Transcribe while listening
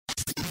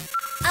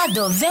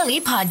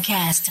Adoveli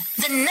Podcast,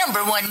 the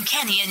 #1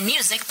 Kenyan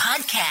music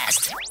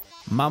podcast.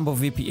 Mambo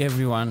vipi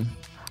everyone?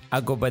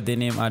 I go by the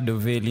name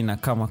Adoveli na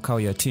kama kao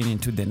you're tuning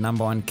to the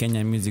 #1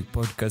 Kenyan music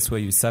podcast where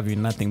you serve you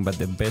nothing but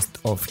the best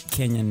of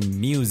Kenyan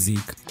music.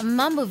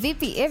 Mambo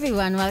vipi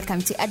everyone,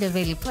 welcome to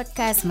Adoveli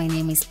Podcast. My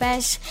name is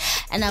Pesh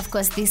and of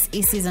course this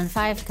is season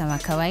 5 kama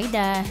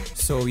kawaida.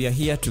 So we are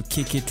here to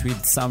kick it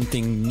with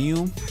something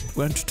new.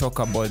 We want to talk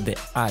about the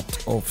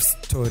art of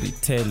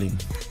storytelling.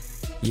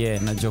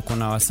 Yeah, najua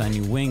kuna wasanii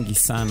wengi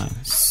sana,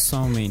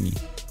 so many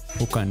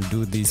who can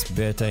do this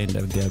better and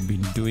they have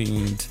been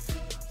doing it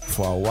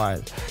for a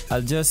while.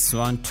 I just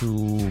want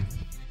to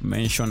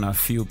mention a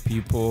few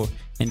people,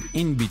 and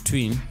in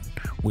between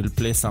we'll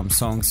play some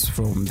songs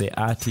from the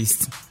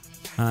artist.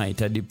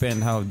 It'll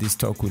depend how this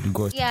talk will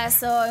go. Yeah,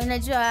 so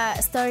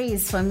unajua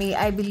stories, for me,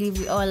 I believe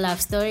we all love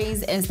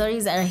stories, and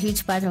stories are a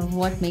huge part of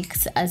what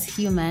makes us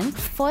human.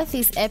 For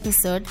this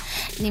episode,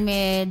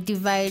 nime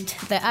divide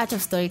the art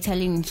of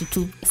storytelling into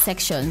 2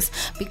 sections,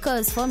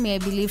 because for me, I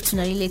believe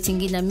tuna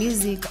relating in a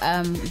music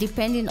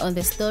depending on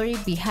the story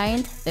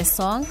behind the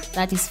song.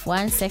 That is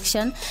one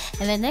section,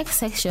 and the next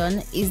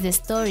section is the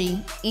story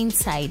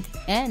inside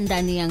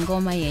ndani ya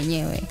ngoma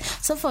yenyewe.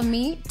 So for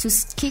me, to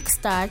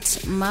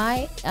kickstart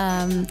my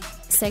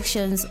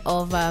sections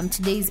of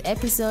today's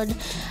episode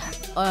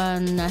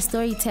on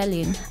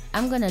storytelling,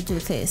 I'm gonna do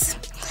this.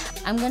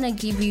 I'm gonna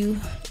give you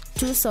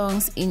 2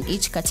 songs in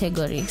each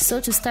category. So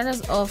to start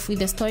us off with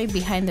the story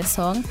behind the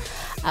song,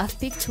 I've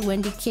picked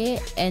Wendy K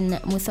and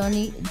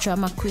Muthoni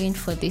Drama Queen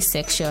for this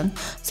section.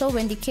 So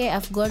Wendy K,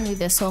 I've gone with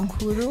the song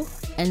Huru,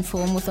 and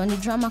for Muthoni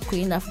Drama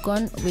Queen, I've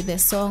gone with the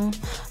song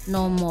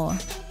No More.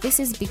 This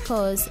is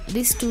because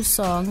these 2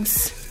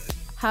 songs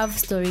have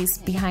stories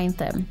behind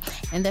them.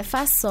 And the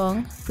first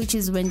song, which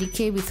is Wendy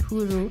K with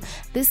Huru,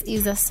 this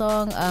is a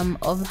song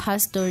of her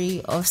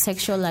story of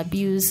sexual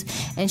abuse,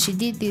 and she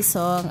did this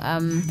song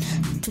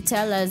to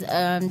tell us,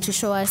 to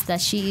show us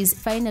that she is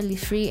finally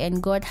free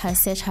and God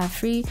has set her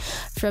free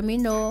from,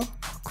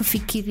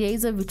 kufikiria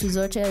hizo vitu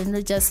zote, and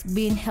not just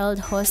being held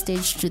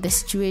hostage to the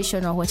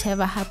situation or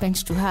whatever happened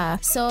to her.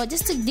 So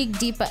just to dig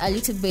deeper a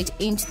little bit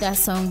into that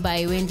song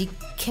by Wendy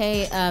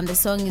K, the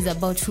song is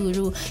about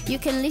Huru. You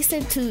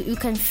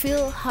can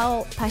feel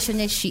how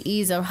passionate she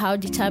is or how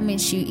determined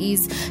she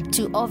is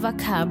to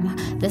overcome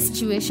the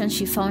situation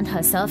she found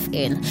herself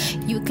in.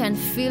 You can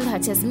feel her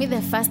chest. Me,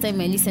 the first time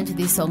I listened to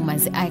this song,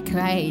 I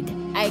cried.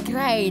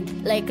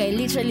 Like I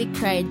literally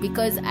cried,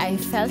 because I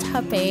felt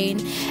her pain,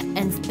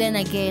 and then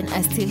again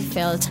I still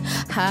felt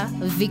her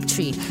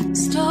victory.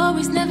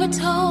 Stories never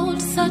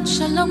told, such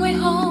a long way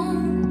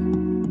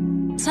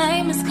home.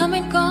 Time is come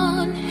and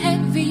gone,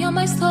 heavy on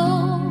my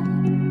soul.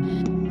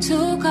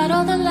 Took out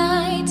all the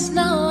lights,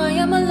 now I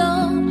am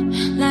alone.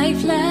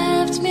 Life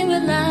left me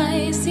with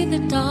lies in the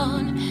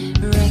dawn.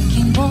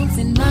 Wrecking balls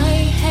in my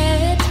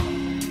head,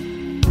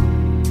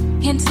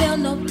 can't tell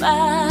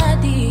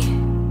nobody.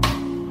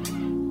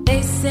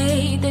 They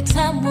say the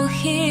time will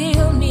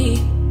heal me,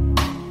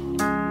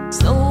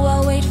 so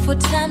I wait for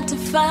time to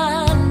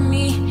find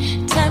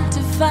me. Time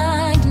to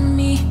find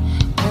me.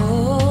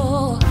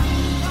 Oh,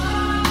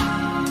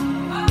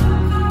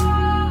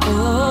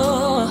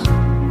 oh,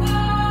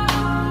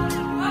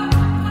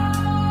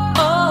 oh,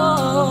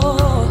 oh.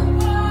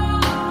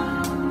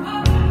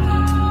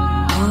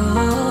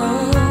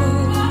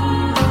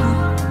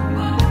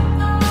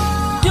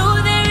 Do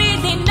they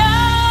really know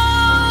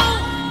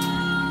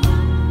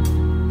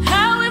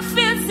how it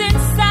feels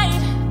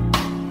inside?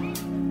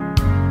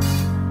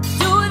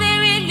 Do they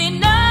really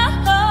know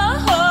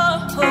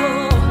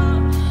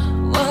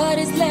what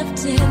is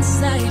left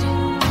inside?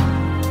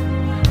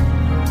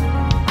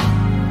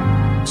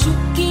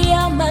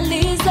 Chukia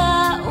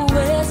maliza,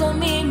 uwezo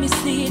mimi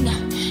sina.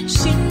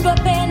 Shindwa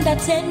penda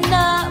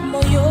tena,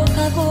 moyo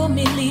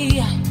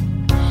kavumilia.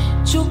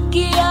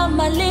 Chukia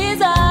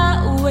maliza,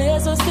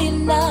 uwezo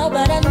sina,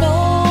 but I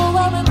know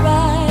I will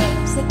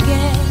rise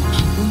again.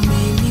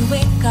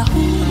 Umeniweka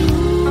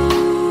huru,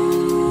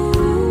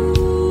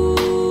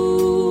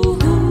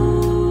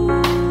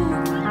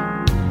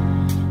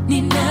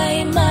 nina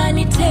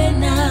imani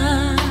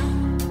tena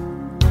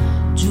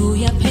juu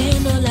ya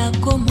pendo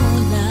lako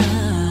Mola.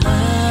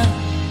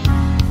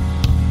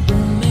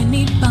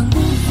 Umenipa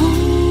nguvu,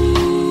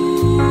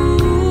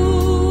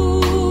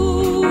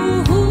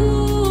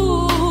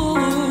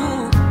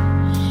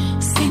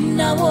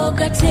 sina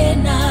woga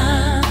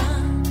tena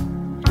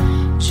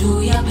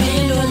juu ya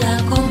pendo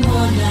lako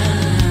Mola.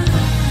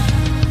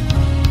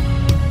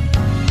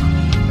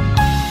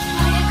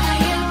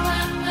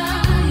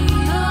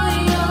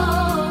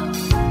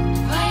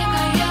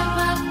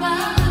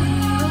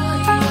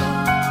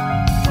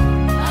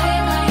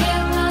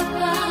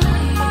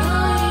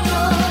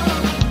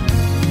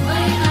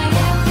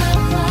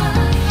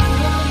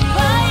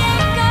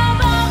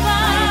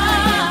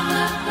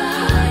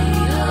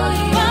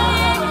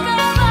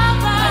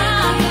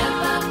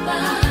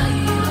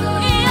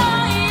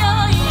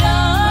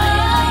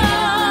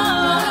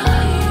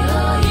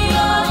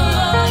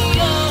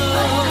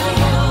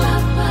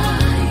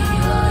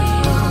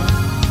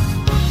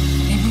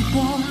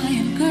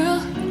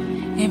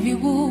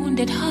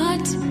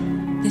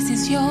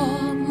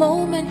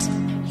 moment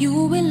you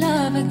will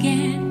love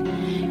again.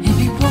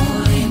 Every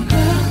boy and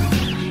girl,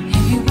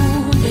 every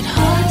wounded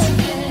heart,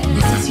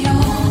 this is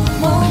your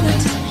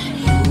moment.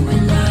 You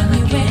will love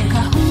again.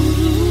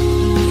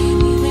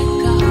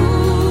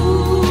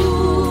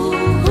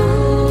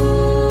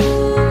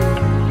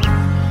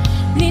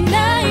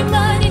 Nina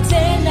imani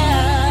tena,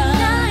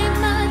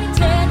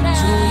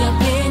 juu ya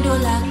pendo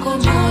lako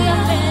Mola,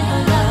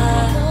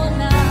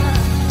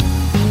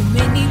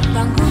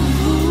 umenipa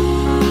nguvu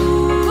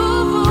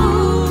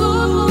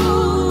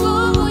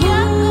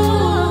yako,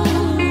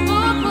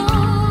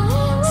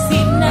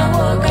 sina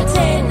woga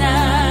tena,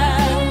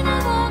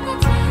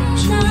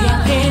 juu ya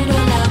pendo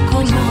lako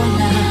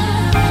Mola.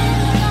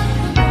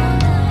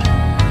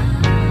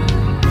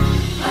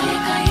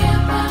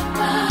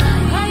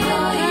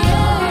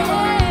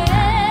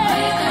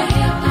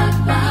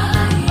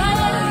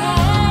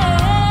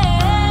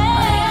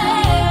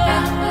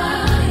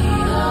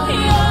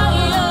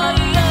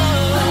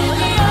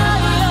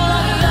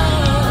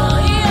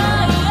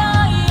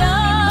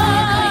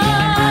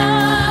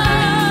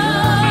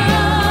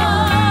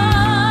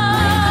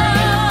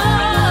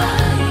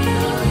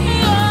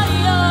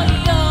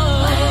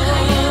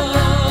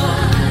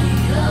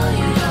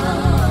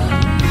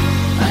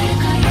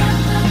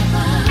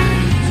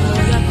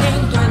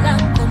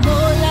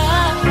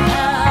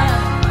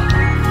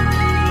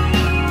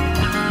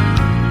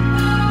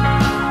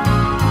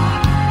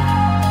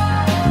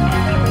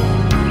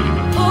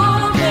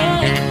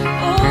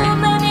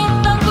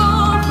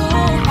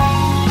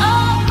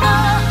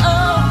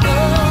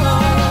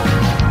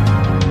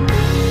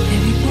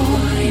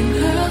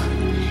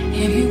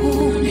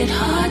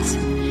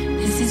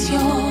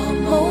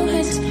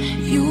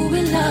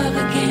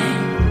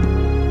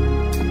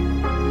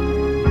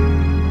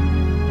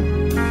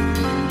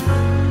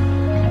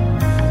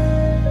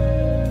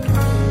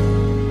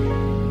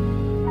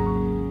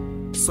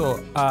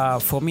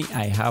 For me,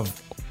 I have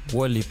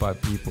Wolipa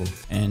people,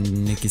 and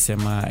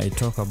nikisema I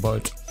talk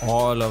about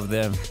all of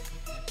them,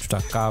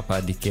 tutakaa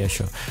hadi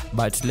kesho.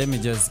 But let me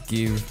just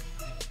give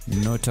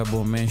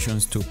notable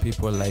mentions to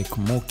people like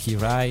Muki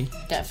Rai,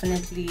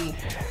 Definitely.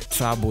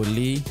 Trouble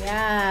Lee,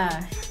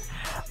 Yeah.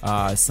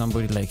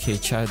 somebody like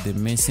HR the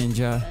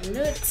Messenger.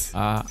 Salute.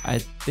 I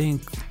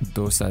think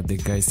those are the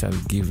guys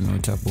I'll give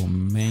notable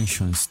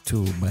mentions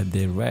to, but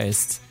the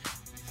rest,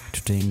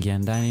 tutaingia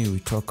ndani, we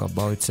talk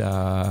about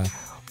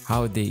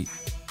how they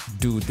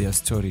do their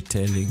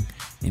storytelling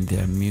in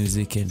their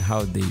music and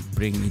how they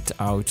bring it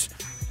out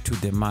to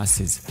the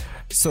masses.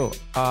 So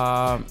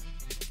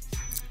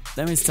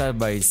let me start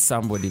by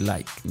somebody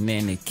like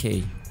Nene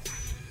K.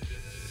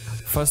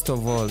 First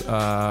of all,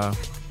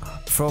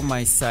 from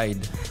my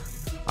side,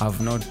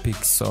 I've not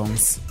picked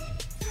songs.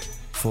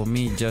 For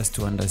me, just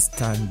to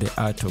understand the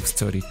art of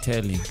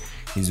storytelling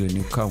is when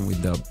you come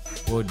with a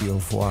body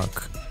of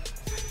work.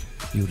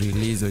 You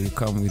release, or you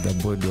come with a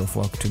body of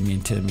work to me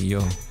and tell me,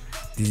 yo,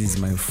 this is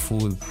my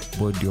full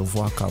body of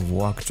work I've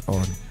worked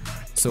on.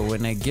 So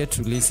when I get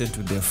to listen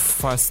to the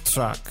first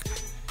track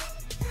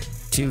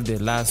till the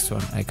last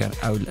one, I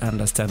will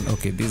understand,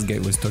 okay, this guy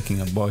was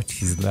talking about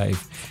his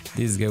life.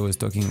 This guy was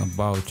talking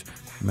about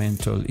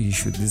mental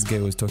issue. This guy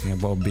was talking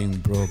about being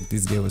broke.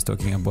 This guy was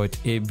talking about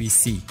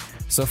ABC.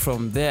 So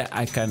from there,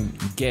 I can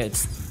get,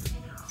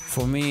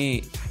 for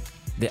me,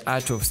 the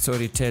art of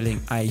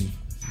storytelling, I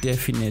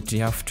definitely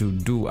have to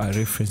do a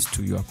reference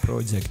to your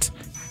project.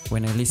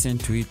 When I listen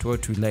to it,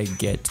 what will I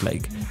get?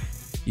 Like,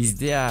 is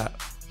there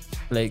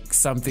like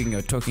something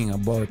you're talking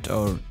about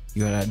or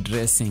you're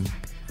addressing?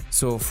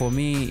 So for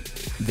me,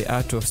 the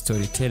art of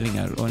storytelling,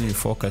 I'll only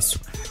focus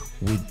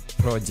with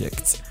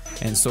projects.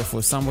 And so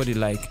for somebody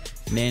like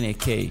Nene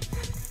K,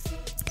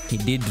 he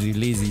did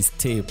release his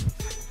tape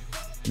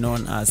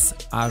known as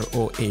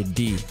ROAD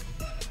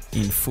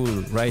in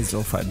full, Rise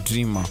of a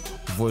Dreamer,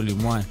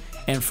 Volume 1.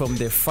 And from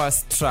the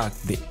first track,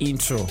 the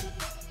intro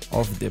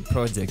of the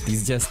project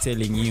is just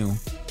telling you,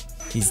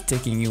 he's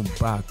taking you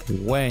back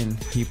when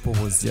hip-hop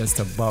was just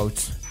about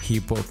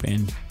hip-hop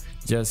and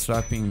just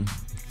rapping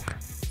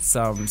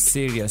some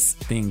serious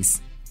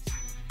things,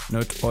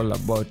 not all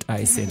about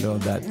ice and all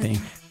that thing.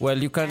 Well,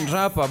 you can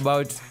rap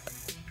about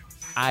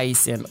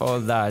ice and all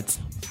that,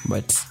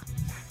 but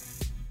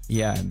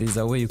yeah, there's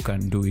a way you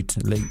can do it.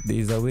 Like,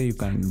 there's a way you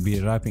can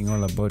be rapping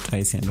all about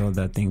ice and all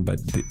that thing,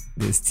 but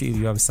there's still,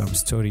 you have some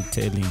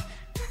storytelling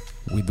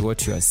with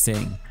what you are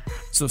saying.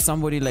 So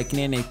somebody like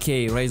Nene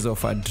K, Rise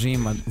of a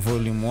Dreamer,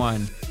 Volume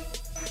 1,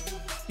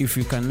 if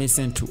you can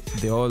listen to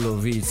the all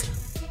of it,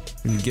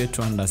 you'll get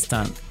to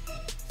understand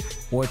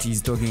what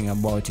he's talking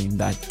about in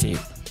that tape.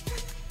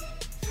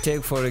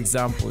 Take, for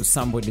example,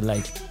 somebody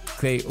like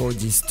Clay OG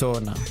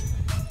Stoner,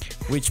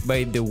 which,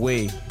 by the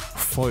way,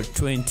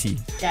 420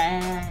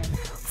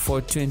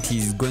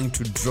 is going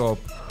to drop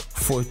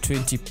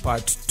 420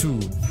 Part 2.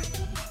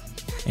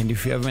 And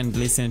if you haven't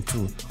listened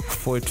to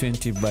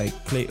 420 by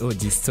Clay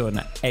OG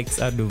Stoner, ex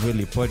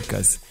Adoveli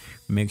podcast,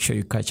 make sure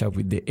you catch up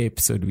with the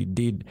episode. We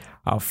did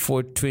a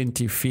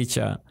 420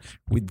 feature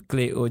with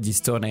Clay OG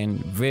Stoner,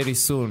 and very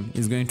soon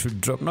is going to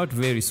drop, not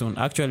very soon,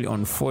 actually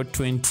on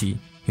 420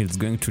 he's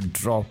going to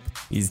drop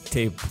his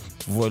tape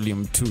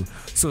volume 2.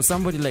 So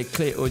somebody like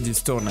Clay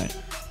Ojistoner,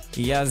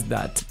 he has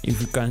that.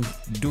 If you can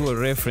do a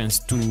reference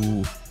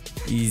to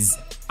his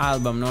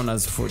album known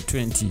as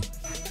 420,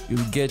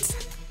 you'll get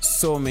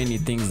so many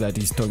things that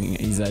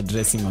he's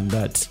addressing on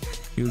that.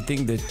 You'll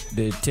think that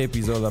the tape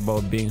is all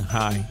about being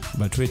high,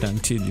 but wait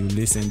until you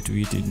listen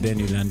to it and then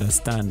you'll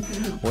understand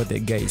what the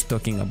guy is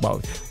talking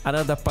about.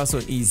 Another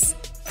person is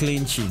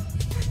Clinchy.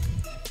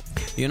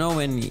 You know,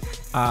 when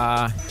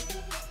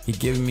he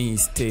gave me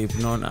his tape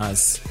known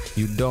as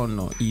You Don't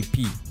Know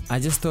EP, I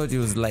just thought it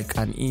was like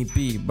an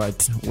EP,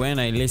 but when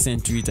I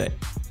listened to it,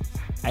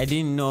 I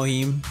didn't know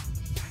him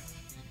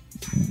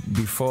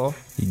before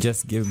he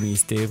just gave me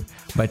his tape,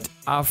 but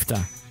after,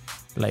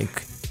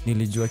 like,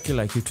 nilijua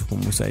kila kitu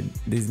kumusa.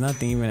 There's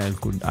nothing even I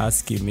could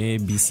ask him A,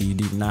 B, C,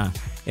 D. Nah,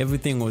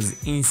 everything was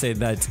inside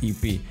that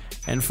EP.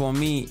 And for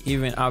me,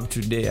 even up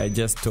today, I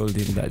just told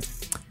him that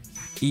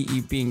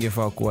EP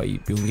ingefaa kuwa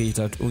EP,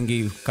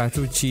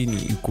 ungekatu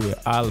chini ikuwe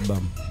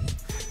album,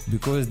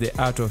 because the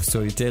art of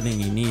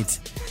storytelling in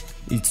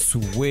it's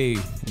way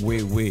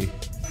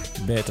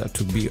better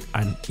to be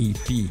an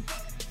EP.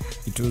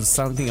 It was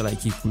something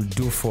like he could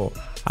do for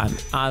an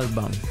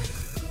album.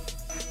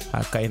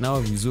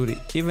 Akainao vizuri,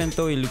 even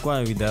though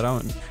ilikuwa with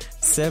around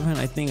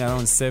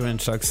 7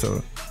 tracks,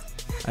 or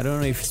I don't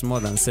know if it's more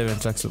than 7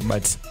 tracks,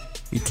 but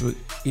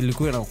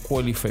ilikuwa na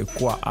qualify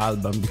kwa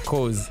album,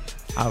 because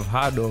I've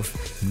heard of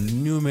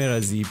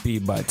numerous EP,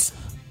 but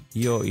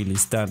it'll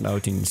stand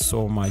out in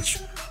so much,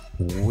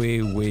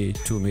 way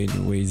too many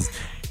ways.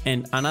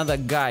 And another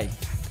guy,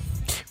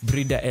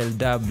 Brida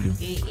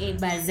LW,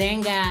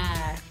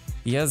 Bazenga.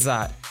 He has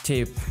a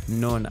tape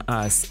known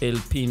as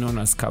LP known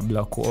as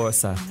Kabla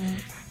Kuosa.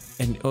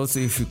 And also,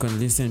 if you can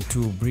listen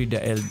to Brida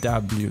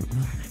LW,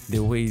 the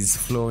way he's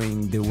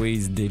flowing, the way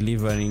he's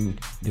delivering,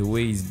 the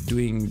way he's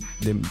doing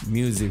the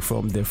music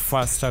from the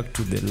first track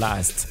to the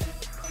last.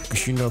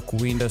 Kushinda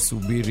kuwinda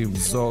subiri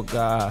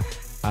mzoga,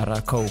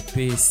 haraka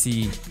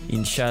upesi,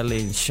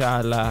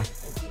 inshallah.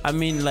 I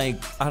mean, like,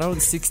 around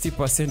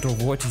 60%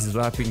 of what he's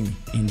rapping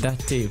in that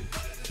tape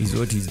is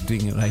what he's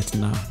doing right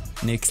now.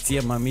 Next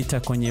year, Mamita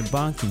kwenye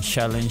bank,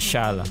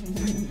 inshallah.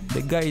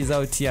 The guy is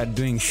out here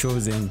doing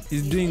shows and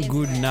he's doing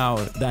good now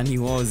than he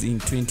was in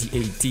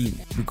 2018.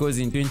 Because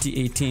in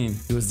 2018,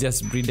 he was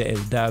just Brida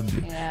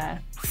LW. Yeah.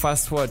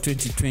 Fast forward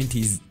 2020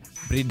 is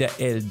Brida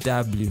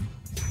LW.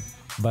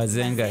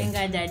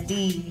 Bazenga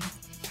Daddy.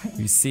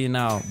 You see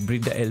now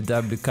Brida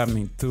LW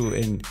coming through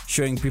and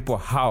showing people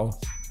how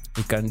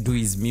he can do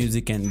his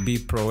music and be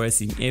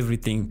prowess in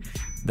everything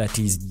that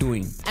he's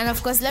doing. And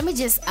of course, let me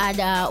just add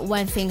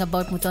one thing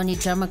about Muthoni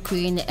Drama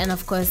Queen. And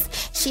of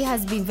course, she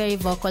has been very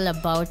vocal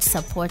about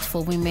support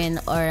for women,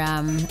 or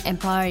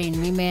empowering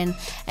women,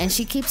 and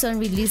she keeps on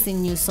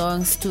releasing new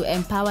songs to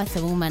empower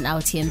the woman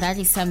out here, and that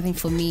is something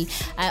for me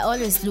I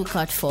always look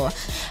out for.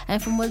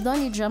 And for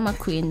Muthoni Drama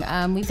Queen,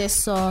 with the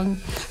song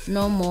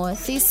No More,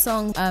 this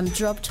song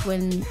dropped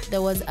when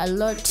there was a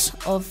lot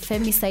of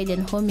femicide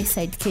and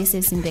homicide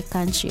cases in the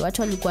country.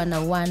 Watu walikuwa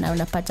wanauana,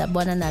 unapata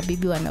bwana na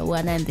bibi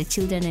wanauana, and the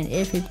children and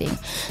everything.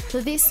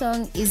 So this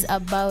song is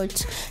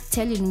about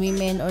telling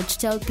women, or to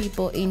tell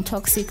people in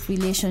toxic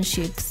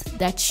relationships,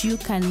 that you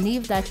can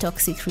leave that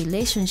toxic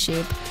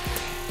relationship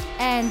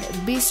and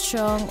be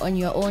strong on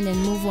your own and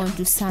move on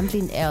to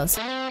something else.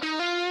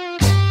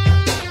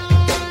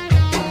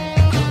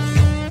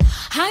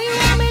 How you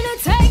want me to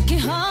take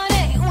it,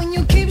 honey, when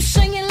you keep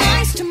saying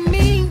lies to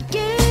me?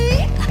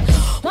 Yeah.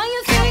 Why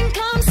you think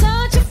I'm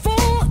such a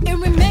fool? It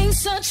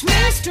remains such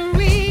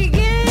mystery.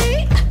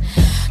 Yeah.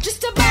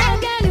 Just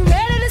about getting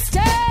ready to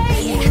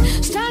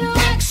stay. Start to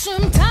act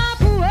some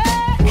type of way.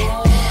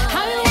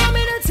 How you want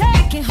me to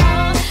take it,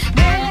 huh?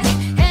 Yeah.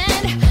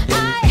 And I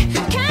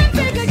can't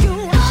figure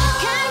you.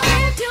 Can't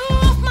get you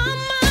off my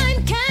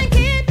mind. Can't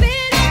keep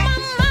it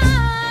on my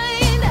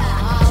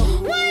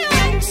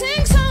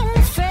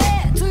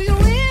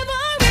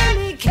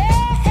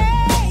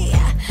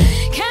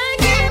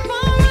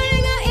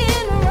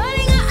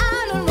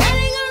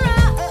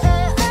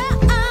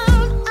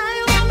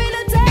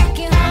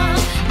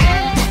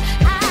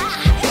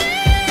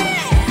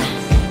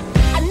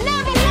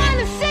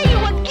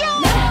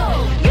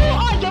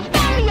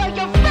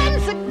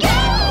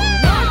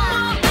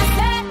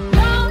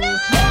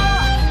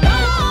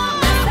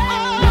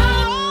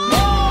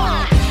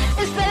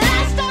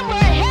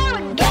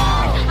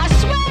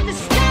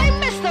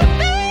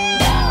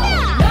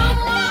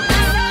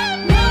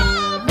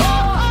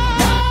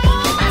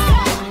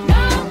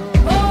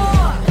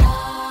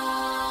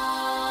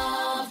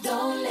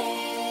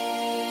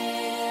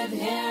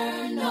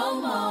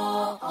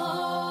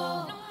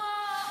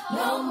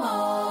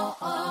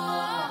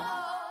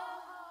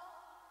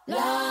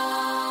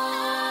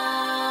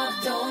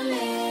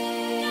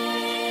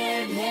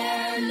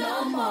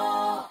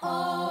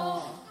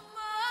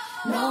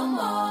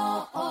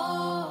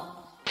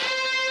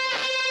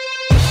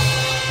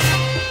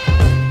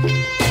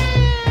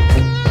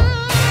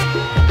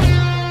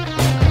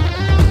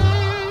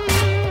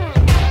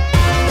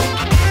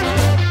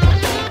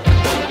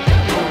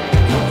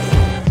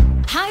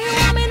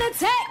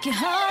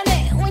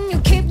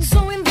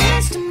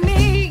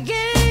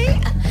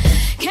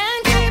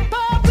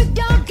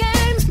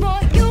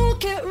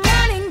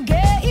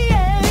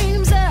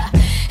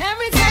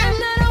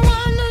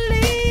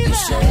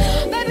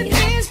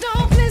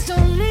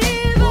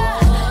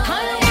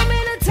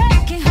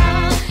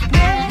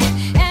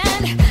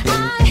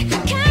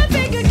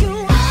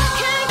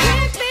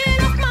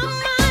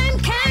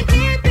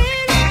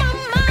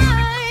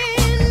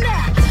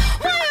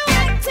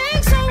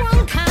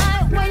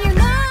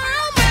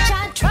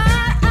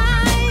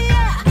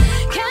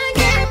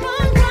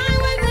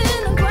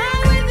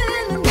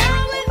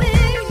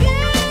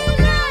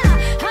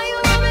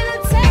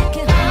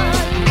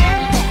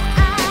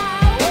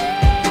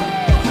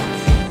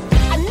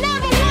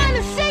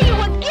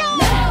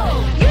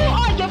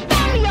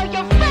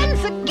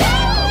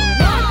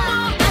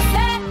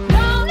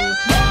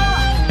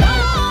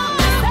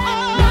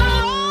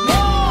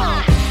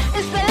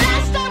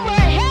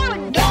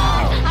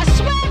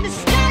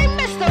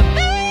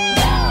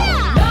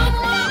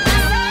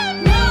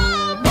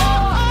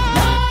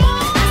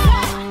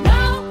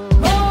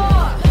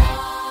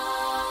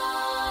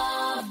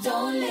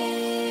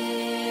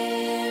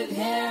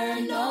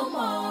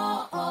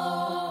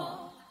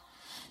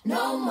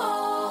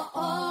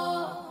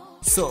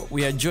So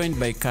we are joined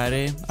by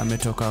Kare.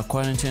 Ametoka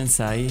quarantine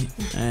sahi.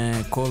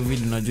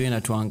 COVID unajua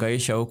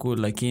inatuhangaisha huku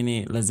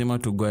lakini lazima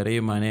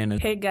tugwaree maneno.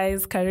 Hey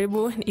guys,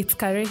 karibu. It's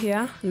Kare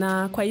here.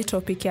 Na kwa hii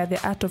topic ya the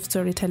art of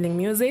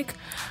storytelling music,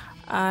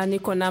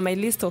 niko na my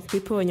list of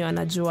people wenye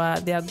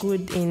wanajua they are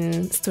good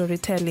in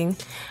storytelling.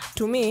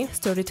 To me,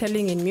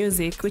 storytelling in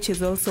music, which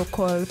is also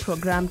called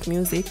programmed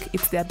music,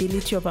 it's the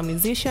ability of a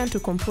musician to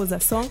compose a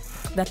song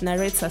that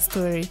narrates a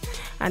story,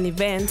 an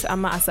event,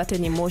 ama a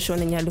certain emotion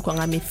yenye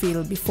alikuwa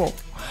amefeel before.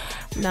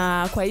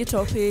 Na kwa hii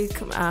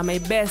topic, my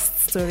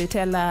best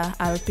storyteller,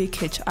 I'll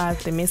pick HR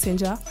The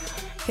Messenger.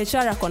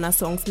 HR akona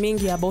songs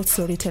mingi about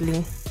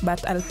storytelling,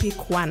 but I'll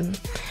pick one,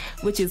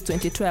 which is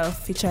 2012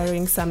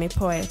 featuring Sammy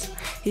Poet.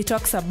 He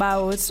talks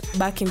about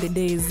back in the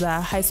days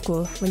high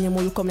school when you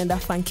mulikuwa mnaenda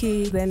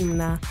funky, then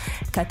mna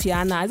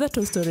katiana. Hizo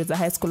two stories za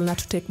high school na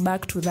to take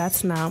back to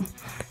that now.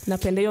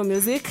 Napenda hiyo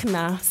music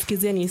na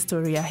sikizeni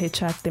history ya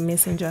HR The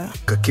Messenger.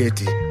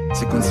 Kaketi,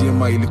 siku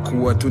nzima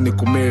ilikuwa tu ni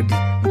komedi.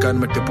 Nikani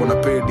metepo na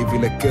pedi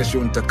vile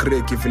kesho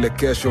nitakreki, vile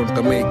kesho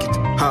nita make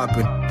it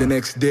happen. The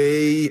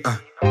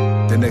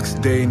next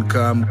day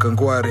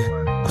nikamkangware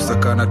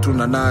kusakana tu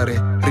na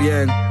nare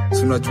Rieng.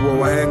 Sunajua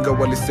wahenga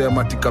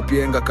walisema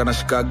tikapienga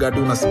kanashika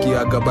gadu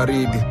nasikiaga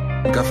baridi.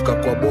 Nikafika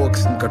kwa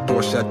box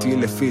nikatoa shati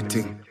ile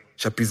fitting,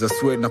 shapiza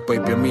suede na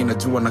pipe ya mimi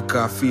najua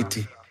nakaa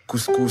fiti.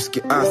 Kuskus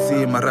kiasi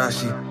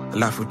marashi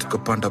alafu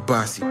tukapanda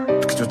basi,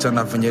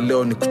 tukichochana venye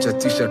leo ni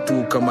kuchatisha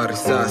tu kama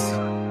risasi.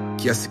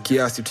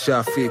 Kiasi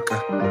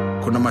tushafika,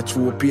 kuna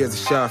machuo pia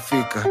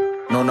zishafika.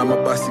 Naona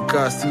mabasi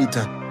kaa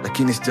 6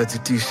 lakini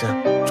sijazitisha.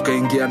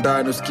 Tukaingia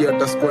ndani usikia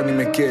hata sikuwa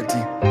nimeketi.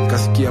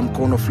 Nikasikia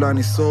mkono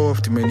fulani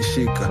soft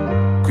imenishika.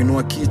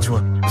 Kuinua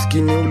kichwa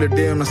usikini ule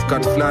dem na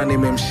skirt fulani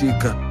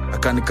imemshika.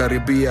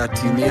 Akanikaribia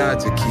ati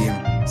niaje Kim,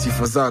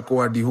 sifa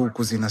zako hadi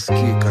huku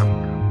zinasikika.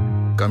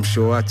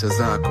 Kamshow acha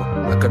zako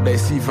akadai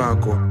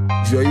sivako.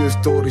 Jua hiyo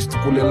stories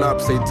tukule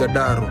lapside za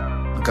daro.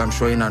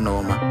 Kamshow ina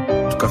noma.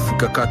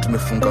 Tukafika kati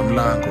tumefunga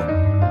mlango.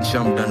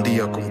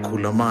 Nishamdandia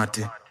kumkula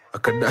mate.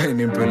 Akadai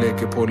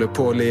nimpeleke pole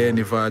pole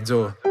yeni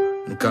vajo.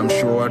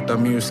 Nikamshow hata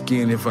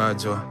miuskini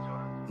vajo.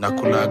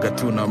 Nakulaga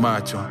tu na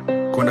macho.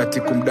 Kuna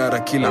tikumdara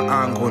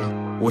kila angle.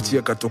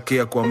 Wochia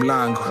katokea kwa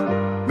mlango.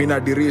 Mina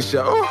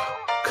dirisha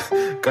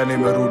kani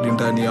merudi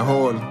ndani ya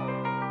hall.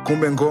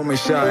 Kumbe ngome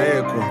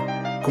shaekwa.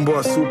 Kumbe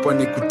wa super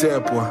ni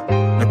kutepwa.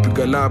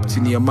 Napiga lap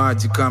chini ya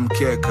maji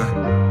kamkeka.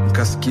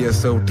 Nikasikia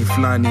sauti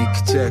fulani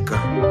ikicheka.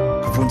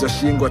 Kuvunja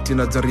shingo ati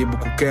najaribu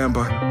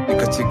kukemba.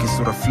 Nikacheki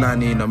sura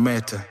fulani ina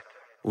meta.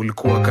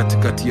 Ulikuwa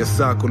katikati ya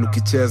sako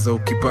ukicheza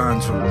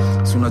ukibanjo.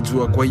 Si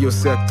unajua kwa hiyo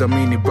sekta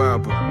mini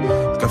babu.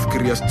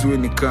 Nikafikiria sijui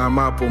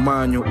nikama hapo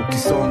manyo.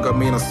 Ukisonga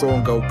mimi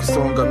nasonga,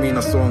 ukisonga mimi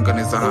nasonga.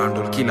 Neza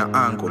handle kila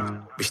angle.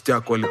 Beshte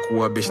yako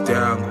alikuwa beshte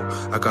yangu.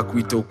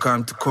 Akakuita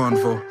ukam to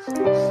convo.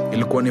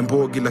 Ilikuwa ni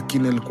mbogi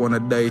lakini ilikuwa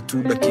nadai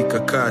tu dakika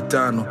kaa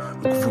 5.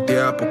 Nikufute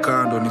hapo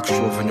kando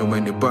nikushow venye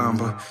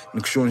umenibamba.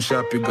 Nikushow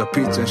nishapiga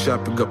picha,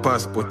 nishapiga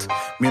passport.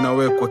 Mimi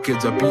nawe kwa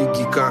keja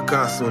bigi kaa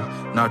castle.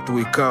 Na tu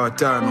ikawa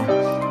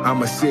 5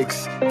 ama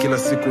 6. Kila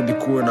siku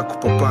nikuwe na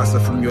kupapasa.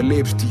 From your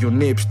lips to your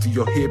nips to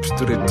your hips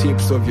to the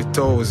tips of your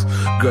toes.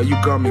 Girl you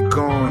got me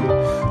gone.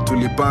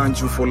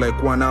 Tulibanju for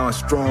like 1 hour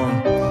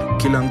strong.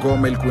 Kila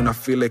ngoma ilikuwa na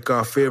feel like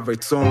our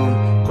favorite song.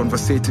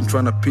 Conversating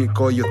trying to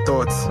pick all your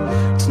thoughts.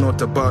 It's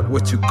not about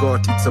what you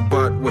got, it's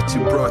about what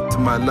you brought to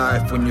my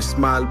life when you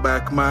smile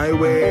back my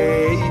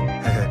way.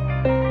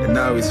 And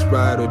now it's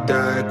ride or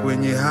die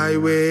when you're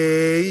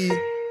highway.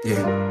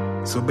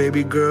 Yeah, so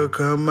baby girl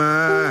come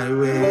my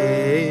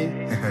way.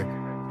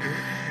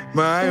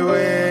 My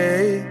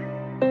way.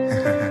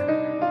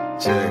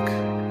 Check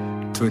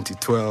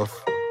 2012.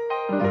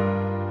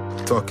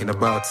 Talking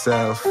about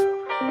self.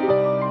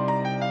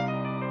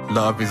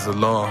 Love is the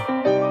law.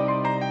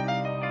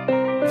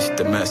 It's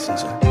the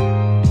messenger.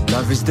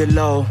 Love is the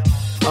low,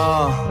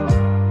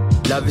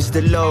 love is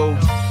the low,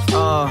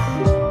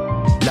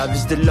 love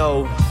is the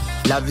low,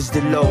 love is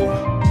the low,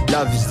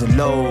 love is the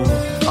low,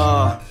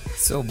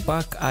 So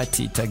back at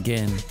it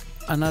again.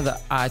 Another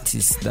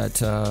artist that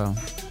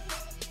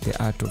the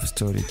art of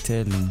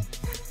storytelling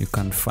you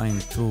can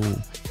find through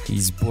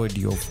his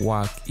body of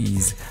work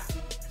is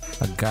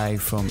a guy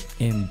from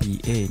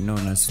NBA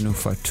known as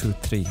Nufa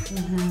 23.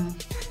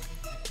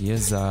 He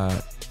has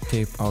a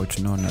tape out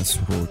known as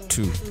Raw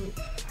 2.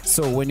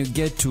 So when you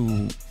get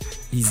to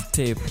his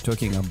tape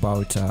talking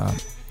about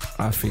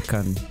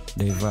African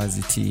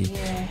diversity,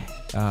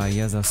 he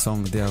has a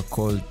song there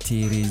called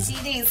Tiris.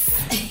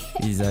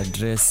 He's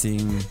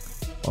addressing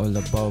all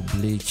about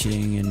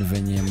bleaching and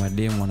venye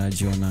mademu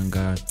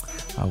wanajionanga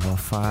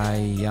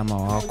hawafai ama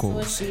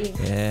wako.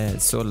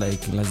 So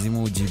like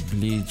lazima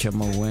ujibleach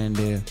ama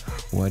uende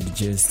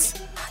uadjust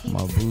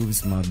my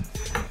boobs, my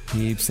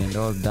hips and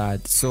all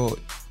that. So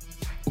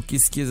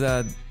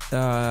ukisikiza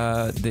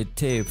the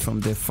tape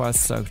from the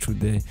first track to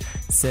the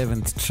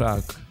 7th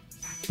track,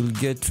 you'll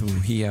get to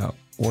hear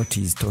what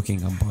he's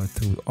talking about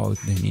throughout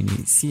the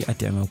nini. Si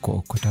ati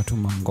amekokota tu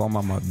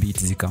mangoma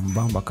mabiti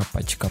zikambamba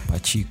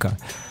kapachika.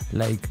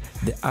 Like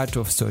the art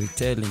of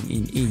storytelling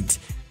in it,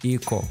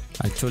 iko.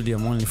 I told you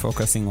I'm only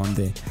focusing on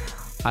the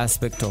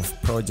aspect of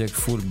project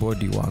full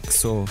body work.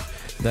 So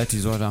that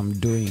is what I'm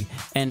doing.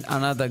 And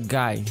another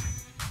guy,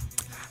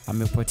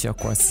 amepotea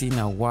kwa scene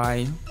a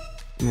while.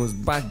 It was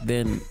back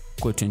then,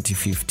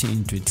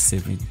 2015,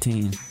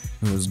 2017.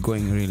 It was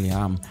going really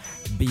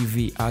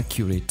BV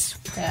Accurate.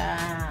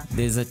 Yeah.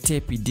 There's a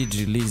tape he did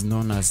release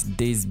known as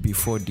Days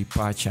Before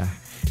Departure.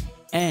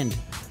 And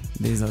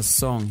there's a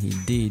song he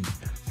did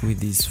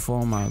with his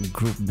former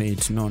group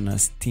mate known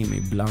as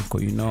Timmy Blanco.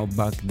 You know,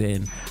 back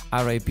then,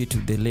 RIP to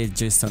the late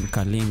Jason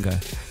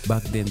Kalinga.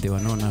 Back then, they were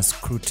known as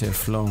Crew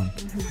Teflon,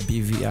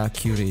 BV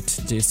Accurate,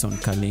 Jason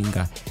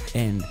Kalinga,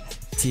 and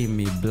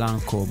Timmy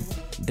Blanco.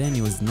 Then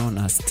he was known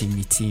as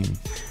Timmy Tim.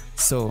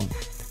 So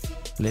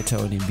later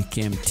on he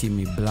became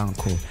Timmy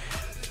Blanco.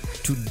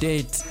 To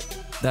date,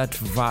 that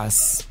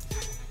verse,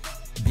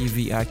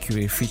 BV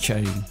Accurate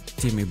featuring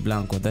Timmy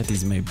Blanco, that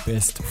is my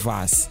best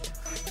verse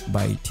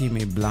by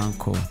Timmy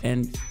Blanco.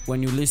 And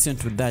when you listen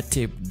to that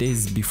tape,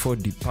 Days Before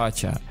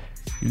Departure,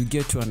 you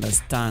get to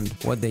understand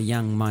what the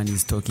young man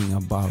is talking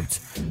about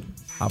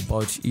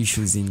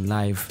issues in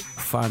life,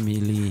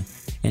 family,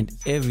 and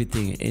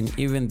everything, and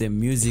even the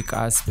music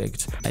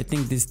aspect. I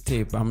think this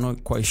tape, I'm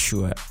not quite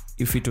sure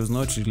if it was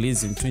not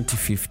released in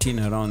 2015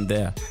 around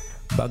there.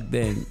 Back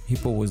then,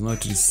 people was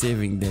not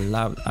receiving the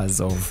love as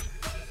of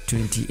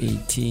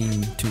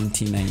 2018,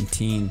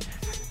 2019,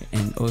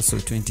 and also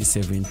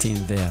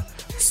 2017 there.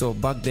 So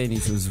back then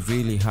it was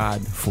really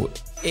hard for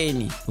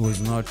any, it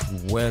was not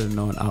well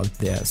known out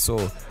there. So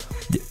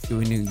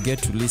when you get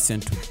to listen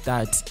to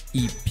that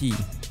EP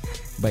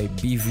by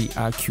BV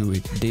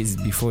Accurate, Days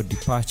Before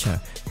Departure,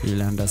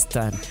 you'll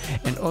understand.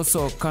 And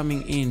also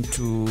coming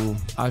into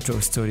art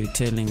of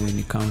storytelling when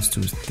it comes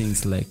to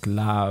things like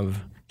love,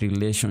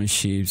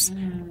 relationships,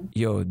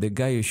 the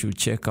guy you should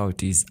check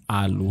out is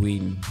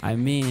Alwyn. I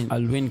mean,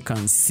 Alwyn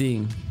can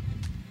sing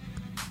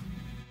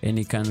and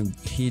he can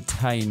hit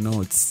high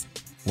notes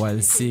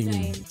while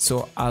singing.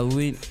 So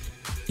Alwyn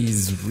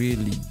is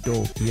really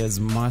dope. He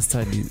has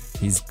mastered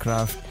his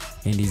craft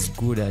and he's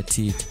good at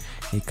it.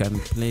 He can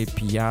play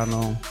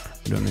piano.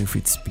 I don't know if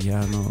it's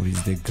piano or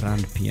it's the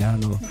grand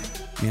piano.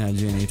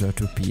 Inaitwa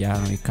tu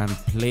piano. He can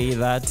play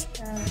that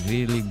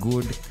really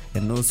good,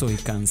 and also he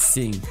can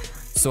sing.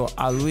 So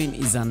Alwyn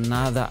is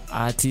another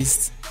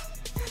artist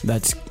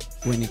that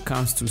when it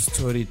comes to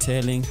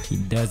storytelling, he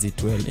does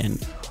it well.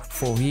 And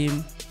for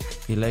him,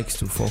 he likes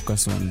to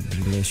focus on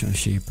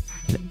relationship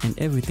and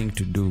everything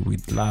to do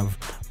with love,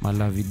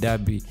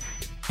 malavidabi,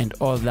 and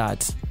all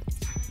that.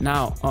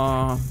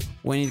 Now,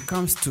 when it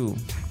comes to,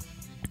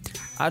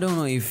 I don't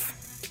know if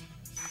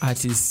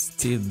artists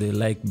still they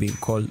like being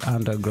called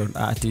underground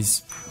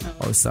artists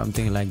or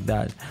something like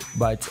that,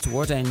 but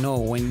what I know,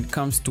 when it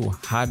comes to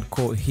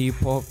hardcore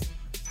hip-hop,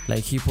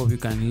 like hip-hop you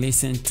can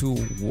listen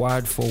to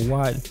word for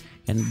word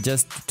and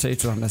just try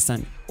to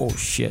understand, oh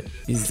shit,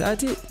 is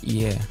that it?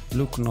 Yeah,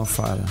 look no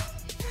further.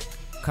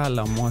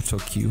 Kala Moto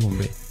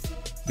Kiumbe,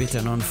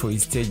 better known for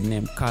his stage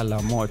name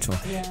Kala Moto.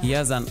 He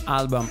has an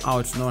album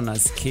out known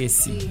as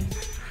Casey.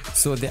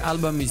 So the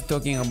album is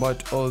talking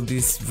about all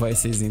these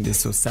voices in the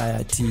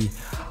society,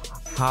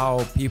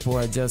 how people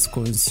are just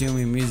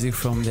consuming music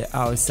from the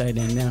outside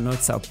and they are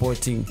not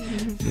supporting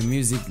the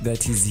music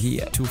that is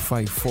here.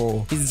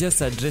 254. It's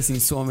just addressing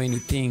so many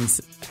things.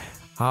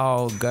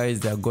 How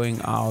guys are going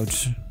out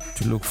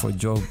to look for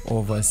job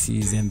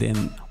overseas and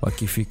then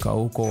wakifika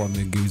huko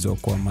wamegeuzwa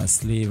kwa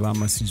maslave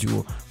ama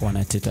sijui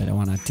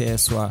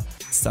wanateswa,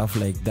 stuff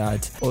like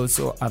that.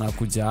 Also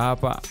anakuja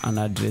hapa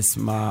anaaddress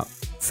ma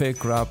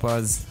fake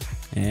rappers,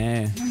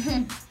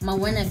 ma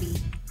wannabe,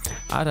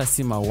 hata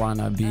si ma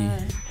wannabe,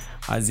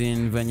 as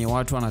in venye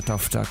watu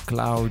wanatafuta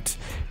cloud,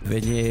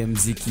 venye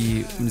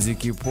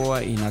mziki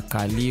poa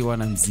inakaliwa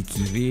na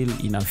mziki real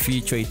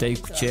inafichwa, itai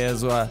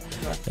kuchezwa,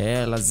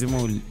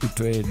 lazima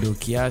utoe do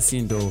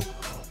kiasi ndo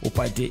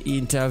upate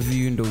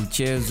interview ndo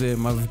uchezwe,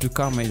 mavitu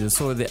kama hizo.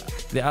 So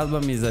the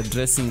album is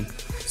addressing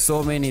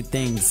so many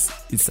things.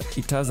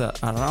 It has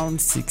around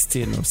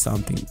 16 or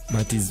something,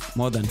 but it's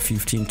more than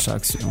 15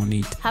 tracks on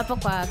it. Hapo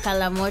kwa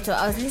Kala Moto,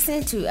 I was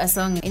listening to a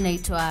song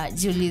inaitwa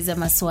Jiulize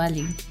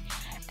Maswali.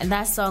 And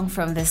that song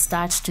from the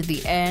start to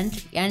the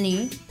end,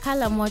 yani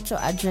Kala Moto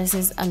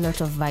addresses a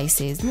lot of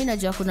vices. Mimi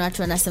najua kuna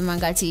watu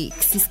wanasemanga ati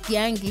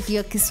sisikiangi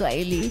hiyo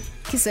Kiswahili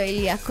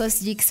yako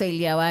sijui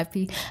Kiswahili ya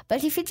wapi.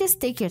 But if you just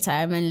take your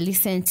time and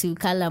listen to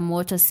Kala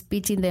Moto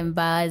spitting them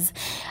bars,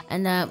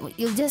 and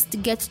you'll just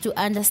get to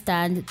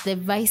understand the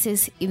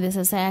vices in the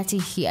society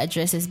he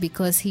addresses,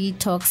 because he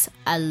talks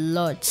a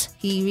lot.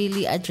 He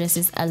really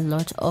addresses a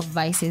lot of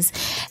vices.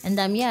 And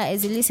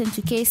as you listen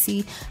to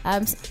Casey,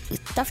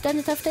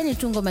 tafutani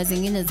tungo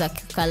mazingine za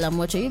Kala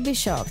Moto, you'll be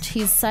shocked.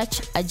 He's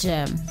such a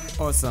gem.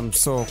 Awesome.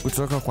 So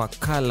kutoka kwa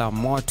Kala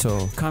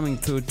Moto, coming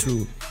through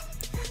to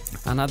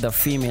another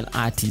female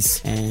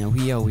artist, and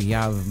here we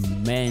have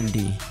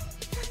Mandy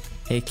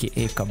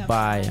aka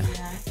Kabaya.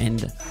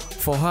 And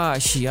for her,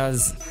 she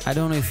has, I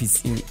don't know if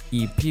it's in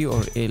EP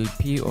or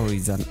LP or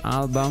it's an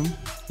album.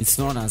 It's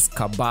known as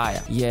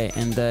Kabaya. Yeah,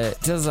 and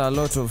there's a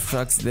lot of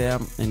tracks there,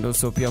 and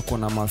also pia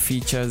kuna ma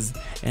features.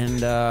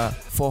 And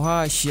for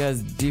her, she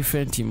has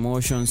different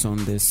emotions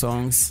on the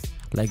songs.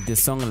 Like the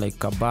song like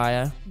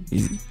Kabaya,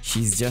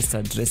 she's just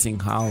addressing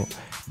how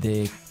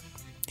the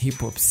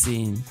hip-hop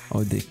scene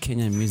or the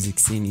Kenyan music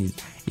scene is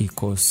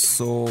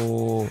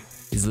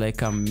it's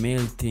like a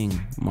male thing.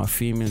 My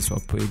females were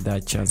played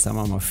that chance. Some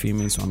of my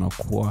females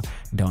wanakuwa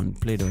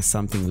downplayed or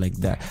something like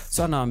that.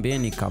 So anaambia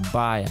ni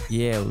Kabaya.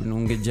 Yeah,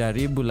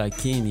 ungejaribu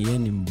lakini yeye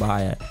ni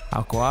mbaya.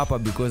 Ako hapa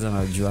because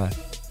anajua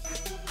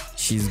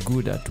she's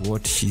good at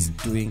what she's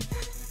doing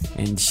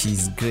and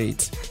she's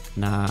great.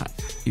 Na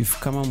if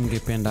kama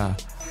mngependa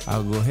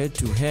I'll go head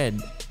to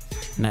head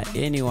na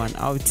anyone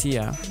out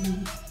here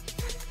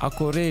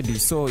ako ready.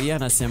 So yeye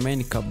anasema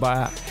ni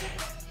Kabaya.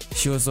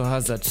 She also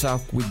has a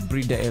track with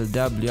Breeder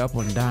LW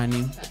hapo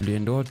ndani.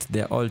 And what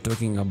they're all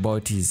talking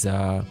about is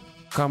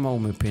kama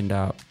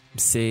umependa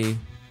say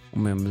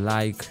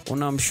umemlike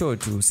unamshow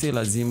tu, si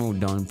lazima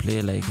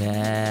udownplay like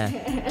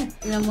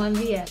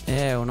unamwambia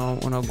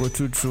una go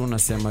true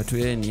unasema tu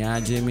ni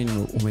aje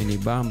mimi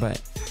umenibamba.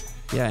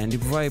 Yeah, and the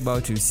vibe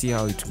out, you see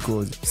how it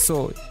goes.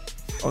 So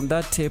on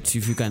that tape,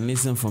 if you can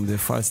listen from the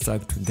first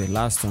track to the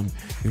last one,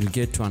 you'll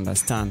get to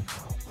understand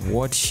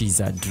what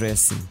she's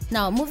addressing.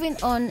 Now moving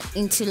on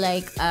into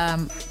like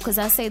because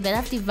I say that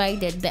I've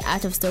divided the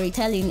art of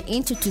storytelling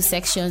into two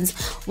sections.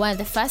 While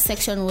the first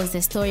section was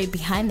the story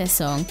behind the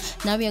song,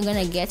 now we are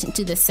going to get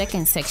into the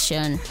second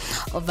section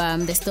of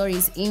the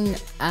stories in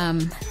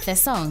the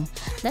song.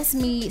 Let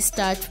me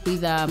start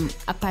with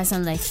a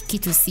person like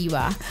Kitu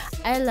Siwa.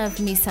 I love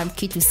me some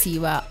Kitu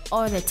Siwa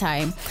all the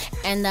time,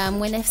 and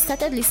when I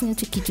started listening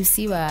to Kitu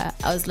Siwa,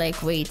 I was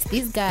like, wait,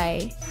 this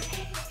guy,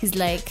 he's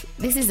like,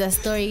 this is a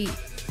story.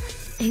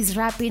 He's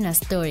rapping a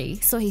story,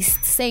 so he's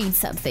saying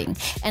something,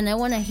 and I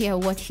want to hear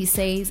what he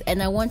says,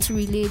 and I want to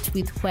relate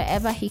with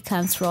wherever he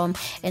comes from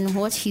and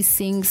what he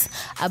sings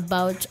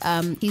about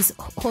his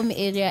home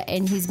area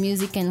and his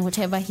music and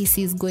whatever he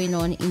sees going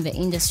on in the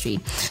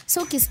industry.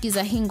 So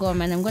kisikiza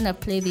hingoma, and I'm gonna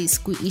play this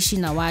kuishi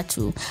na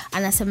watu.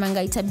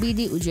 Anasemanga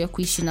itabidi ujue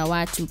kuishi na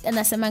watu.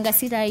 Anasemanga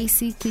si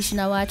rahisi kuishi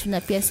na watu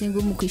na pia si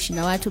ngumu kuishi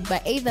na watu,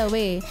 but either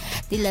way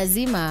ni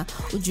lazima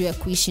ujue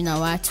kuishi na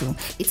watu.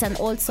 It's an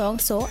old song,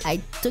 so I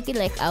took it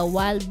like a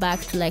while back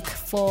to like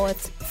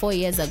 4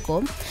 years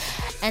ago,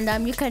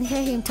 and you can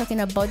hear him talking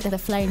about the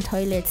flying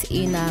toilets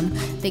in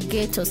the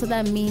ghetto. So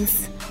that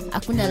means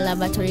hakuna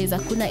lavatories,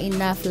 hakuna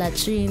enough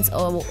latrines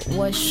or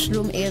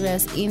washroom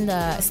areas in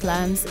the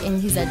slums,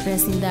 and he's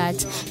addressing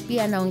that.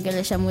 Pia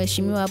anaongelesha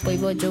mheshimiwa hapo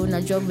hivyo, jo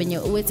unajua venye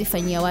uwezi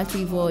fanyia watu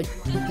hivyo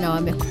na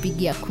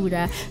wamekupigia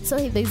kura.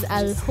 So there's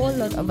a whole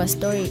lot of a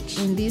story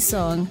in this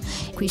song,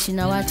 kuishi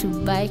na watu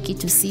by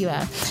Kitu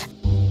Siwa.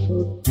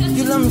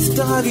 Kila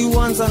mstari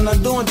huanza na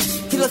dot,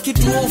 kila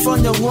kitu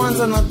hufanya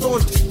huanza na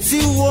thought. Si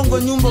uongo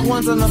nyumba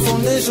huanza na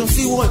foundation,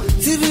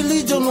 si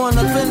religion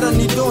wanapenda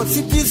ni dot,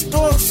 si peace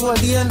talks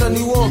walienda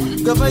ni war.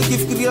 Gava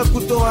ikifikiria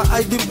kutoa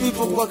ID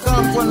people kwa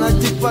camp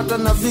wanajipata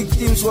na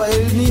victims wa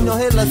El Nino.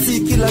 Hela si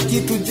kila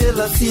kitu,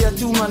 jealousy ya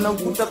chuma na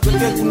ukuta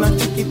pekee, kuna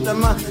chuki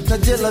tamaa na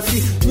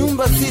jealousy.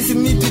 Nyumba sisi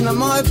miti na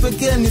mawe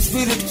pekee ni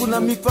spirit, kuna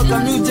mipaka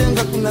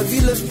miujenga, kuna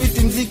zile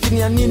spiti. Mziki ni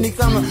ya nini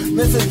kama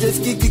messages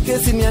kiki,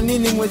 kesi ni ya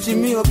nini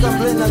mheshimiwa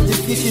kabla na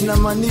jifishi na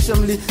maanisha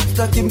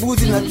mlitaki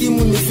mbuzi na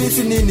kimu ni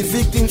fisi nini.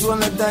 Victims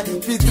wanadai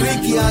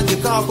fitriki aje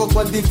kako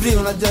kwa degree,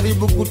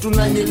 wanajaribu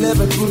kutuna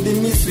 11 kurudi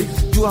Misri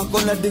juu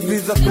wako na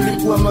degrees za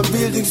kulipua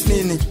mabuildings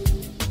nini.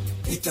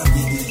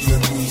 Itabidi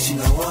kuishi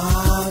na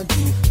watu,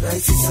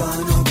 rahisi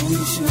sana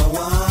kuishi na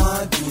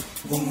watu,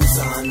 ngumu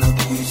sana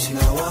kuishi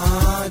na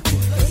watu,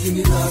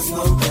 lakini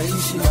lazima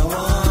utaishi na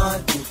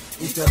watu.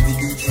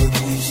 Itabidi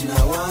kuishi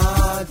na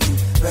watu,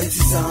 rahisi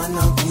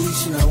sana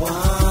kuishi na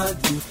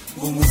watu,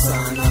 ngumu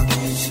sana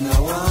kuishi na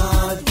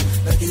watu,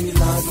 lakini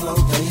lazima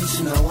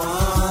utaishi na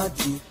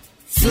watu.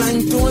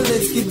 Flying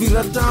toilets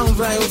Kibera town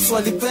riots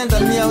walipenda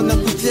mia na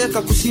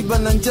kucheka kushiba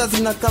na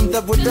njazi na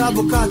kamdabo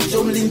dabo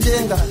kacho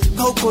mlinjenga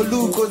kauko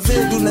luko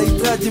zedu na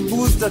itaji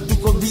booster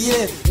tuko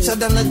BA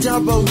shada na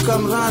jaba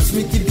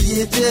ukamrasmi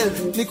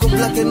KBHL niko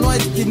black and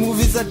white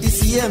kimovie za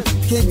DCM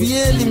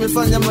KBL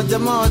imefanya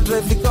majamaa wa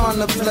drive kawa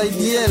na fly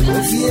DL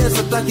OCS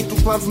ataki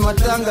tupavu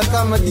matanga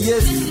kama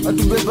DS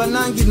atubeba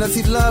nangi na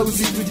silaha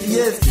usitu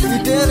DS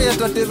Itere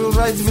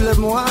ataterrorize vile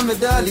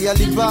Mohamed Ali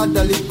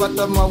alibada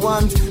alipata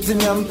mawans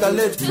zimeamka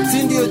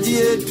sindio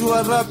jietu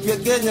wa rap ya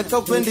Kenya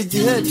kaupendi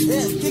jihad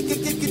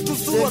kiki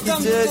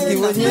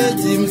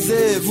wenyeji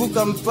mzee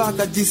vuka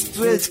mpaka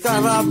jistretch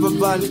karaba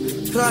band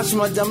crash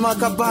majamaa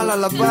kabala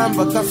la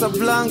bamba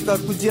Casablanca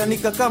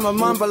kujianika kama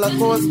mamba la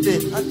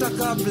coste hata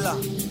kabla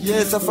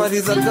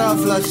safari za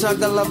ghafla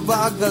shagala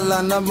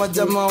bagala na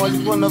majamaa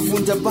walikuwa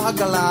navunja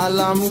bagala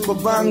alamu kwa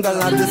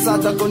bangala the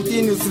saga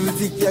continues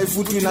riziki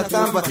haifutwi na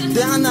kamba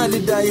Diana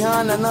alidai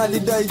Hana na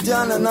alidai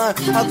jana na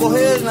ako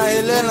na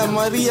Helena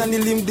Maria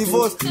nilimdivorce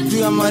juu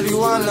ya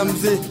marijuana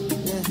mzee.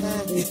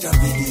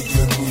 Itabidi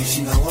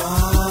kuishi na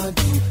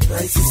watu,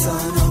 rahisi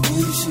sana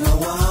kuishi na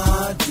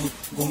watu,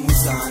 ngumu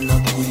sana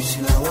kuishi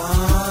na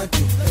watu,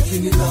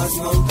 lakini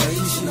lazima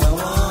utaishi na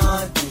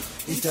watu,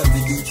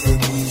 itabidi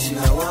kuishi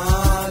na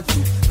watu,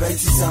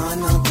 rahisi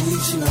sana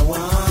kuishi na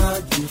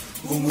watu,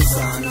 ngumu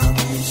sana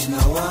kuishi na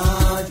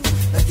watu,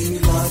 lakini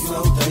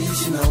lazima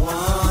utaishi na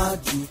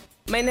watu.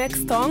 My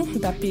next song,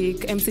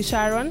 nitapick MC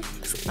Sharon.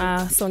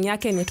 Song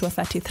yake inaitwa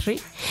 33.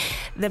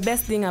 The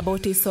best thing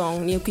about this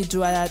song ni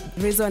ukijua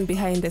reason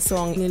behind the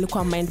song,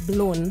 nilikuwa mind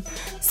blown.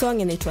 Song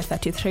inaitwa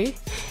 33.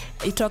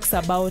 It talks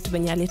about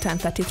venye aliturn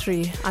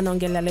 33.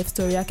 Anaongelea life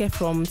story yake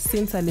from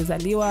since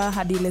alizaliwa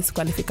hadi ile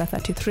siku alifika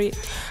 33.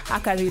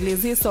 Aka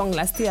release this song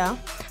last year,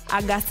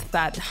 August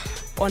 3rd,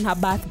 on her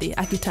birthday,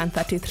 akiturn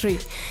 33.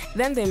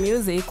 Then the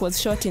music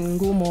was shot in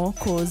Ngumo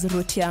cause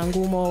root ya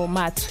Ngumo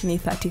mat ni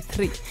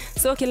 33.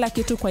 So kila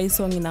kitu kwa hii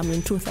song ina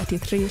mean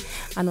 33.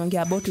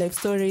 Anaongea about life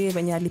story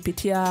venye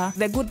alipitia.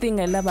 The good thing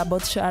I love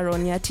about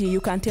Sharon yati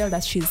you can tell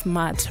that she's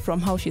smart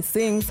from how she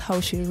sings,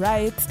 how she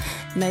writes.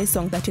 Na hii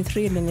song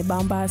 33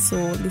 linibamba, so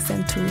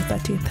listen to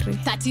 33.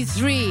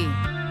 33.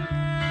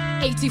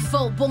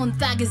 84 born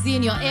thug is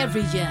in your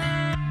area.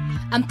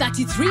 I'm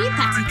 33.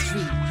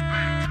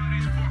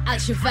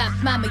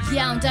 Al-Shabaab mama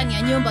yao ndani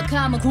ya nyumba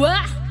kama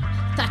kwa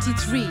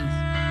 33.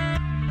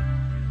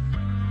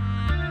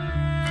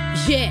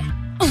 Yeah.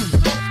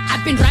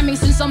 I've been rhyming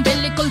since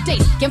umbilical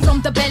days. Came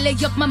from the belly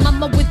of my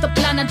mama with the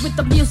plan and with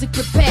the music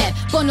prepared.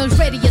 Born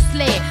already a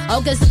slave.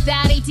 August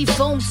 3rd,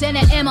 84, 10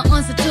 a.m. I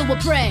answer to a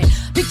prayer.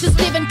 Picture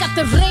Stephen got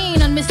the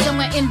rain and me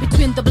somewhere in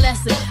between the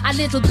blessing. A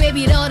little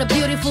baby daughter,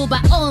 beautiful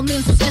by all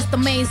means, it's just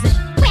amazing.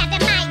 Where the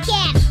mic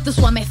at? This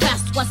one my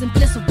fast was in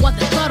place of what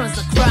the thought was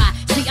a cry.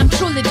 See, I'm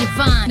truly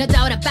divine, no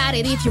doubt about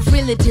it if you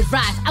really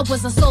derive. I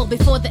was a soul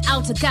before the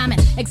outer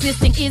garment,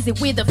 existing easy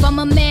with it from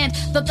a man.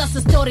 Thought that's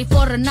a story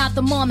for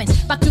another moment.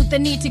 Back to the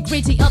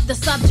nitty-gritty of the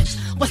subject.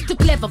 Was too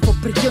clever for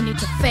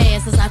pre-unit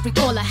affairs. As I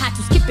recall, I had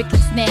to skip it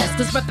like snares,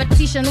 cause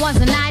repetition was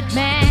a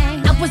nightmare.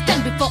 I was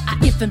done before I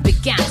even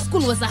began.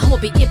 School was a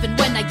hobby even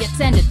when I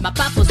attended. My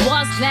purpose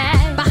was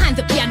glad. Behind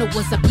the piano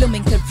was a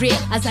blooming career.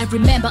 As I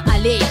remember, I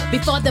lay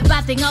before the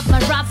bathing of my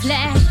rough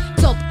leg.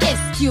 Top S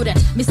student,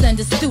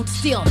 misunderstood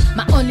still.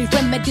 My only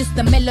remedy is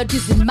the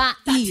melodies in my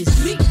ears.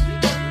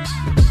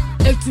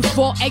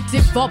 84,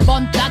 84,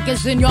 born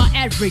thuggers in your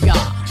area.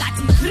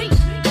 33.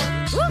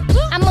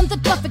 I'm on the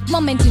perfect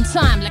moment in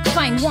time, like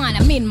fine wine,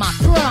 I'm in my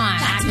prime.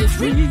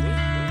 33.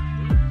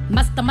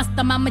 Master,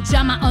 mama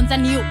jama on the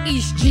new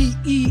East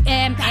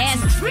GEMS.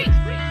 33.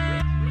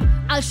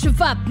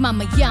 Al-Shabaab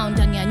mama yao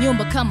ndani ya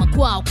nyumba kama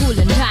kwao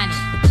kule ndani.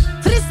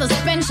 3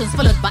 suspensions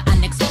followed by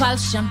an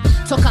expulsion.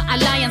 Toka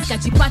alliance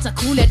kajipata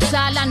kule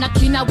Tala na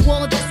kina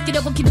Waters.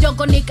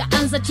 Kidogo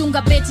nikaanza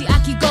chunga beti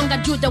akigonga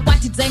juda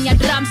wati zenye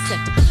drum set.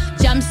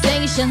 Jam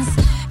stations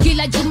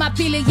kila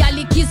Jumapili ya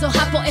likizo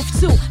hapo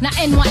F2 na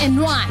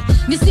NY.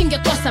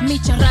 Nisingekosa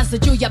micharazo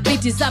juu ya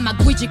biti za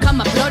magwiji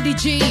kama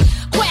Prodigy.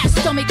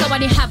 Questo mikawa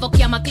ni havoc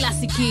ya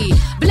maklasiki.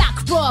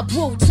 Black Rob,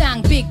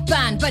 Wu-Tang, Big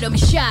Band, bado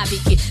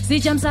mishabiki.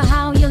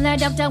 Sijamsahau you'll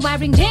end up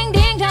wearing ding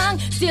ding dong.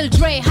 Still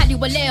Dre hadi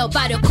wa leo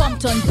bado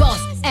Compton boss.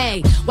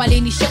 Ay,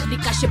 walinishep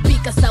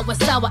nikashepika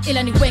sawa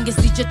ila ni wengi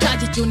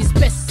sijetaji juu ni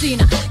space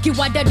sina.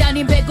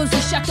 Kiwadadani mbegu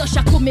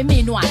zishatosha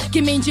kumiminwa.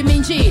 Kiminji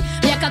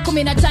miaka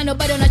 15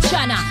 bado na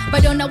chana.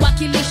 Bado na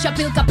wakilisha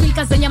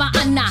pilka zenye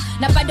maana.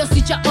 Na bado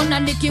sijaona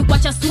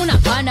nikiwacha suna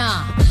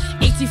bana.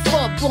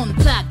 84 born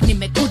thug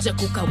nimekuja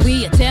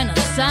kukawia tena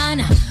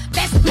sana.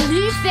 Best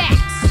believe that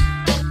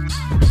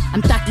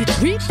I'm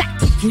 33.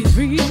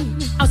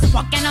 I was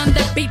walking on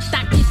the beat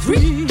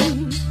 33.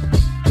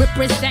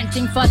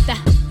 Representing for the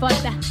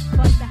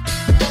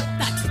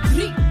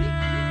 33.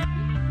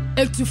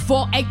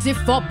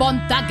 84, born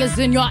thuggers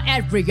in your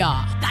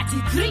area.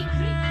 33.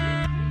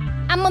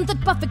 I'm on the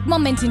perfect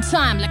moment in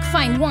time, like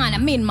fine wine,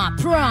 I'm in my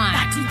prime.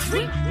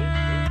 33.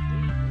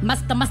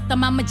 Master,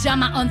 mama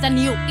jama on the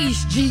new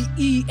East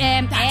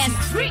GEMS.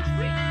 33.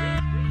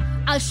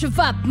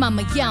 Al-Shabaab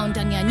mama yao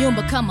ndani ya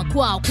nyumba kama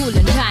kwao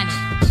kule ndani.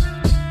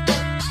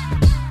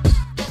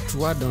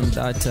 To add on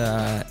that,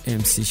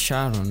 MC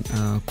Sharon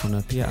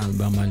kuna pia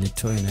album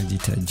alitoa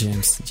inajiita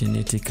James,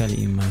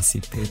 Genetically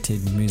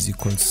Emancipated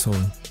Musical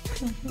Soul.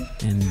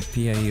 And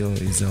pia hiyo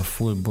is a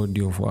full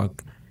body of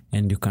work,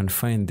 and you can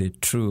find the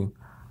true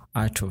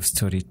art of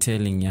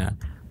storytelling ya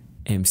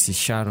MC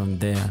Sharon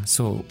there.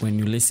 So when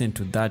you listen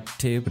to that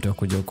tape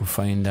utakuja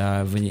kufind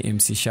venye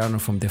MC Sharon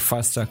from the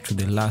first track to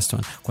the last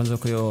one. Kwanza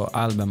kwa hiyo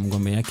album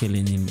ngome yake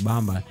lenye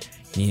mbamba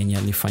ni yenye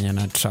alifanya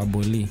na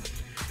Trouble Lee.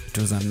 It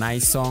was a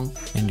nice song,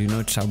 and you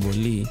know Trouble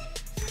Lee,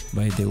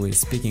 by the way,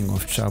 speaking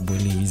of Trouble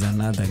Lee, is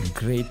another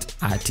great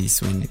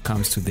artist when it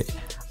comes to the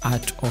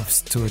art of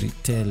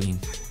storytelling.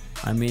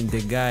 I mean,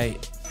 the guy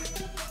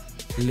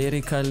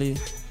lyrically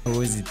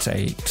always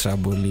try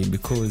Trouble Lee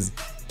because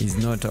it's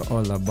not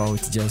all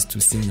about just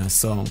to sing a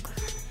song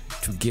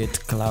to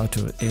get clout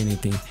or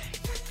anything.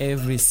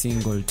 Every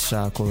single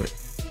track or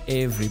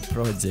every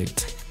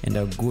project, and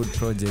a good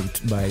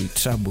project by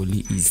Trouble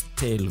Lee is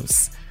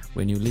Telos.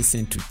 when you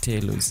listen to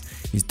Telos,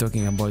 he's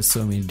talking about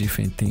so many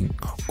different things.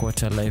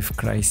 Quarter life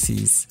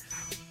crisis,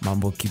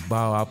 mambo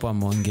kibao hapo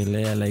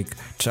ameongelea, like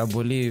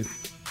Traboli,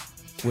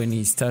 when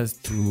he starts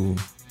to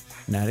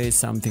narrate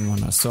something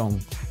on a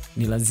song,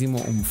 ni lazima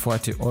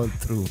umfuate all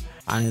through.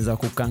 Anaweza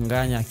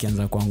kukanganya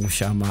akianza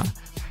kuangusha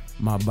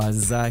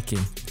mabazake.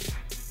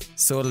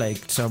 So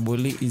like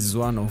Traboli is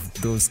one of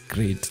those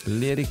great.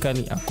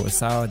 Lyrically ako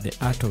sawa, the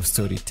art of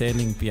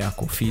storytelling pia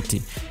ako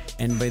fiti.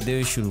 And by the way,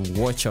 you should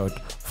watch out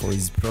for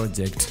his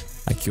project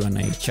akiwa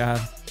na HR,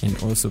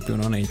 and also pia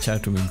unaona HR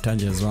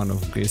tumemtaja as one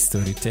of great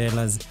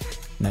storytellers,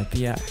 na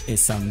pia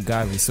Esam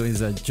Gavi. So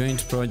it's a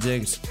joint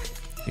project,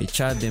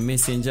 HR the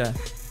Messenger,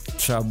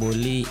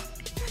 Traboli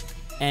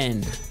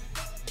and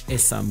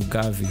Esam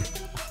Gavi.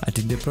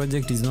 The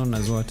project is known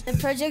as what? The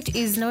project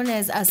is known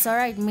as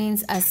Asora. It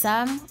means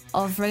Assam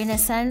of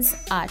Renaissance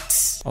Art.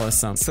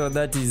 Awesome. So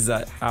that is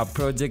a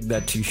project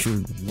that you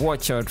should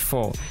watch out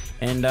for.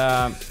 And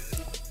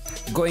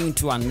going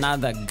to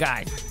another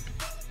guy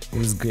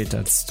who's great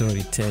at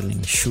storytelling,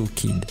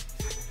 Shukid.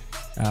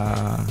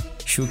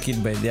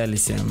 Shukid by the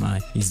alisema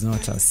is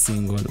not a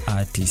single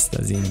artist.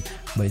 As in,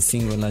 by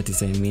single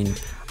artist I mean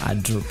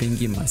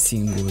dropping ma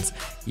singles.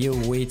 You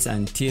wait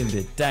until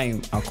the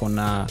time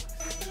akona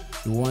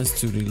he wants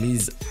to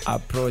release a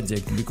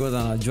project, because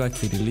anajua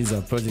ki release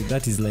a project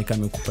that is like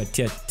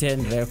amekupatia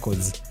 10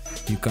 records,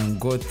 you can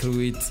go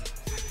through it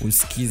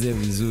usikize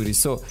vizuri.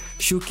 So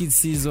Shukid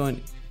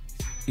season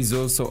is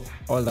also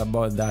all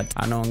about that.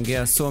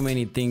 Anaongea so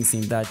many things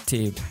in that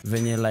tape,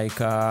 venye like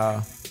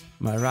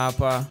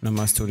marapa na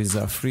ma stories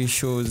of free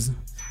shows.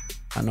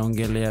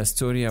 Anaongelea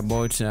story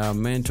about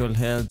mental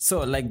health.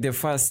 So like the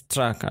first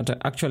track,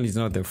 actually it's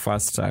not the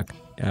first track,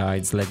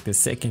 it's like the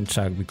second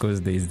track,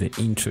 because there is the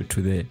intro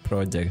to the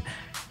project.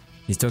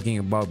 He's talking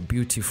about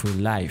beautiful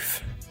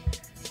life.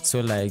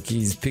 So like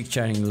he's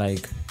picturing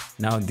like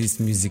now this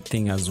music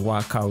thing has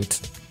worked out,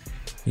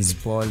 he's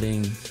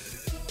balling,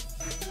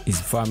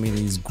 his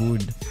family is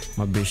good,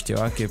 mabeshte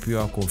wake pia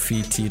wako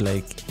fiti,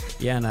 like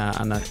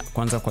ana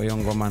kwanza kwa hiyo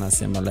ngoma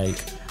anasema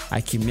like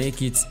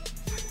akimake it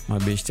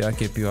mabeshte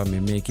wake pia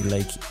wamemake it,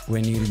 like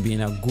when you'll be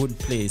in a good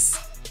place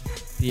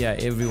pia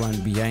everyone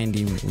behind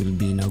him will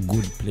be in a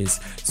good place.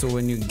 So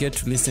when you get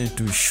to listen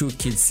to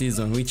Shukid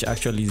season, which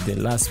actually is the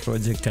last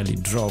project he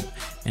dropped,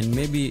 and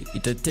maybe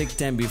it'll take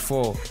time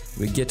before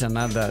we get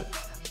another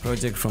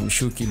project from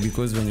Shukid,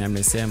 because when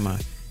amesema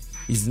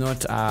is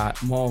not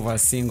more of a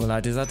single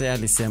artist. Hata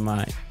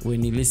alisema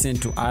when you listen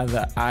to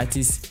other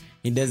artists,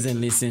 he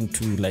doesn't listen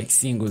to like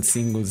singles.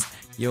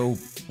 Yo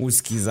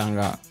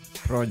uskizanga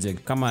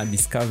project kama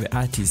discover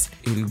artist,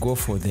 he'll go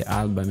for the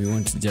album. He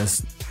won't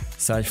just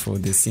search for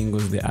the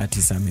singles the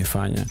artist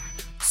amefanya.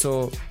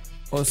 So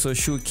also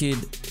Shukid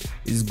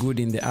is good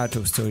in the art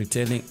of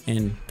storytelling,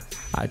 and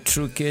a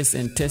true case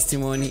and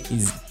testimony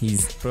is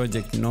his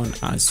project known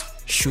as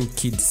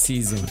Shukid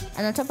season.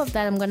 And on top of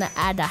that, I'm gonna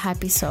add a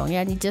happy song,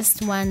 yani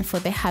just one for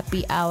the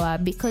happy hour,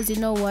 because you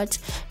know what,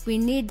 we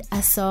need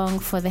a song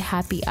for the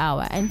happy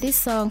hour, and this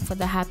song for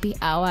the happy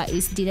hour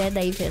is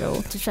Direda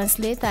Ivero. To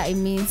translate that, it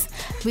means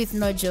with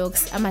no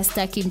jokes, ama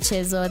staki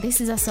mchezo.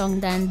 This is a song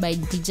done by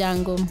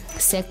Django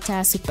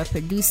Sector, super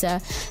producer.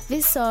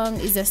 This song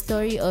is a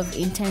story of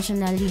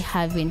intentionally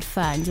having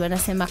fun.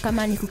 Wanasema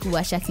kama ni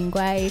kukuwasha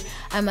kingwai,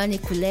 ama ni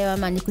kulewa,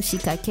 ama ni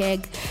kushika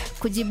keg,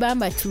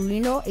 kujibamba tu, you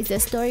know, it's a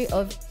story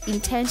of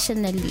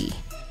intentionally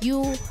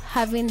you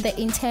having the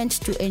intent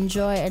to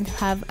enjoy and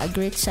have a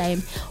great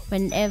time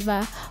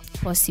whenever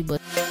possible.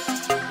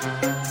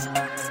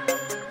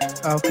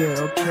 Okay.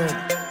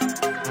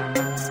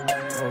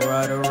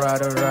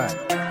 Alright.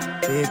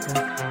 Big.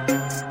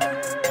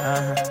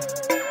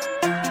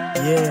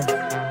 Yeah.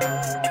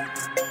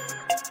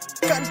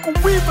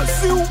 Kuiva,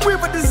 si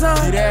uiva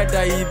design.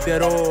 Direta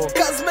Ivero.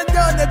 Cause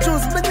menyanya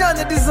juice,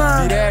 menyanya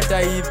design.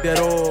 Direta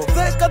Ivero.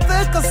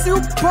 Theka, si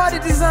party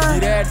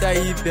design. Direta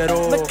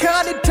Ivero.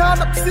 Mekani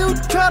turn up, si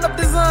turn up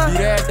design.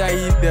 Direta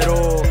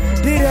Ivero.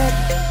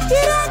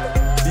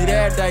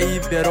 Direta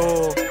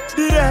Ivero.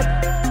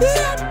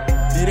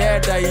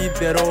 Direta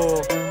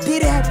Ivero.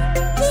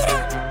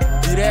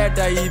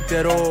 Direta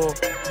Ivero.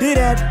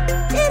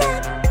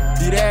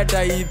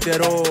 Direta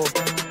Ivero.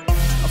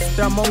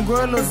 After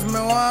Mongolo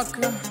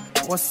zimewaka,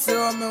 wase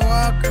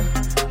wamewaka,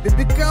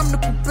 baby kam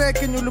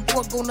nikupeke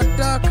nyulipoka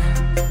unataka,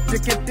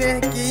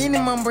 teke hii ni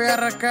mambo ya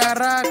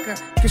haraka,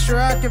 kesho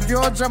yake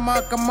vyoja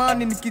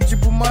mahakamani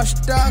nikijibu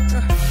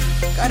mashtaka,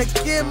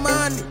 kareke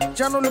mani,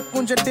 jana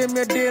ulikunja demi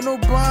ya deno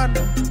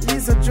bana,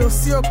 hizo jo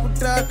sio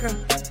kutaka,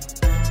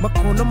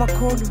 makolo,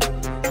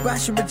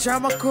 bashi meja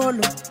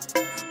makolo,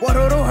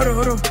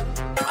 waroro,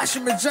 bashi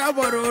meja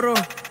waroro,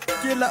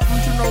 kila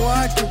mtu na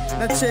wake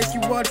na cheki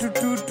watu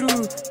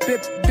tutu.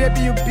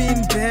 Baby you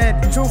been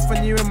bad, njoo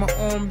fanyiwe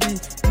maombi.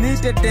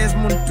 Nite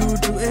Desmond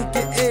Tutu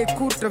aka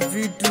kuta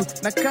vitu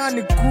na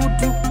kani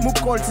kutu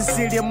mukol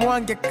Cecilia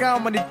Mwange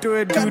kama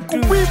nitoe dudu.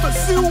 Kuwiva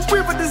si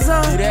uwiva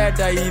design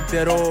direta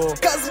itero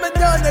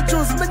Kazmenyanya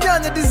juice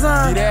menyanya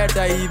design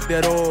direta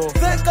itero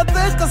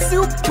Theka si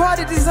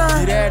upari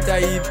design direta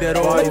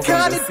itero na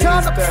kani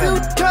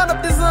turn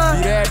up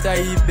design direta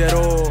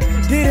itero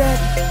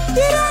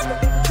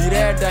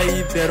direta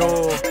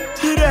itero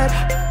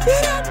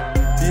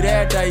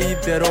direta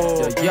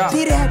itero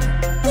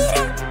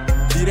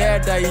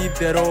direta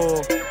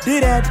itero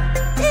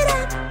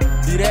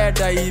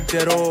direta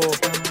itero.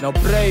 Now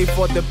pray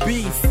for the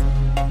peace.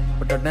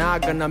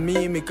 Watanaga na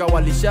mimi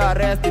kawalisha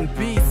rest in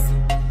peace.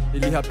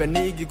 Ili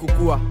hapenigi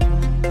kukua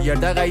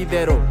yadaga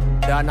idero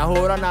dana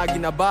hora na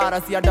gina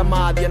bara si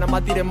adamadia na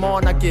matire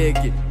mona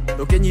keke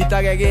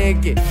dokenyitage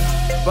geke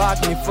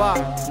back ni fa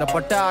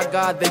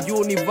napataga the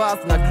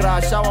universe na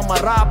crash awa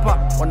marapa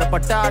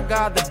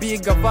wanapataga the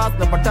bigger verse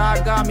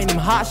napataga minim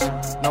hash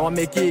na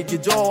wamekiki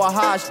joa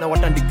hash na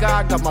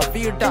watandikaga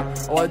mafilter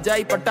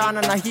hawajai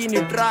patana na hii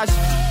ni trash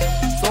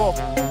so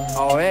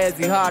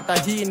hawezi hata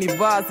hii ni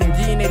verse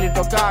ingine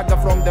ilitokaga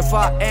from the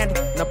far end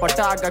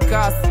napataga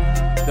kasi.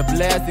 The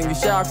blessing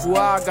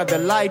ishakuaga, the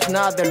light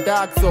na the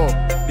dark so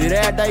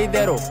direta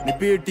idero ni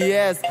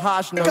PTS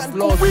hash no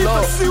slow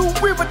si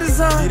uwiva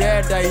design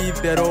direta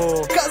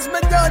idero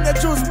Kazmenyanya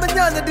juice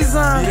menyanya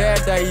design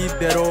direta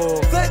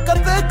idero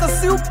Theka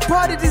si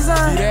upari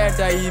design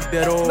direta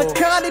idero na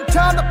kani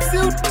turn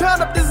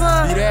up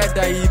design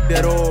direta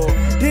idero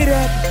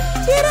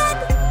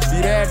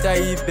direta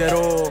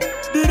idero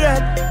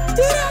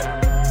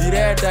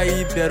direta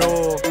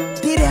idero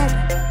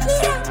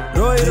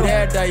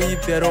direta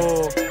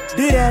itero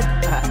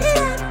direta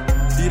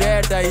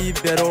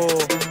itero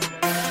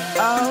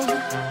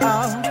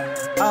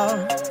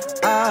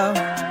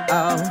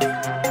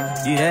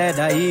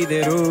direta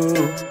itero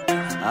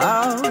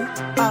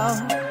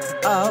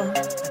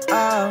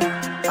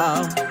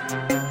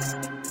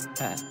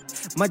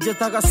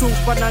Majetaga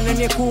supa na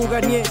nenye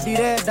kuga nye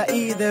direda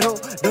idero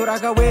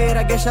Doraga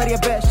wera gesharia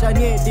besha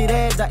nye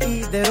direda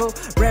idero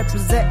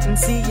Representing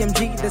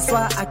CMG, that's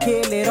why I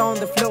kill it on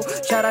the floor.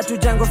 Shout out to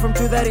Django from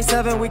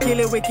 237, we kill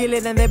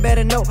it and they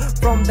better know.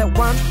 From the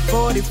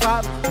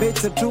 145,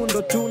 bitch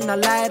tundo tuna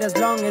light. As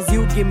long as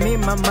you give me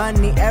my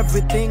money,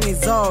 everything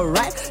is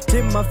alright.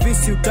 Tima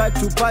fisi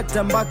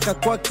utatupata mbaka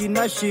kwa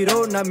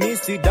kinashiro na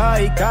misi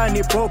dai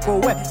kani poko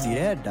we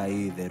direda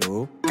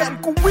idero Kan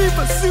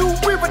kuwiva si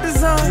uwiva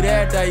design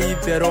direta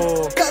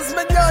itero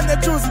Kazmenyanya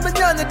juice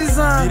menyanya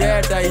design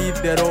direta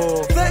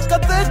itero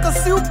Theka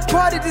si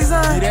upari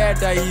design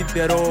direta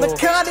itero na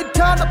kani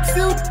turn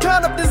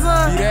up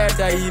design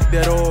direta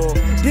itero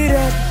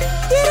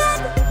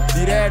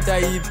direta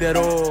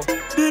itero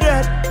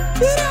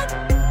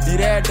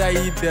direta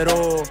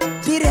itero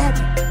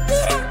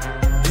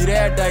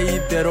direta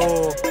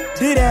itero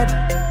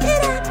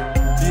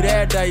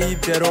direta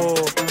itero.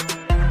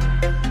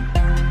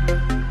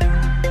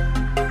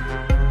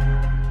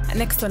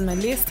 Next on my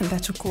list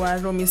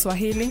nitachukua Romy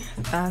Swahili.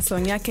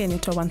 Song yake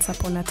inaitwa Once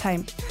Upon a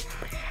Time.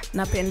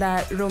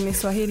 Napenda Romy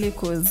Swahili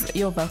cause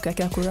hiyo vibe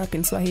yake ya kurap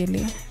in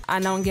Swahili.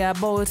 Anaongea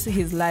about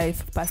his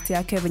life, past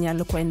yake venye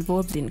alikuwa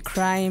involved in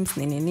crimes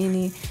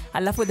nini.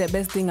 Alafu the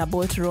best thing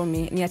about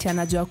Romy ni ati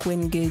anajua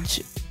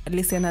ku-engage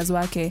listeners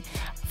wake.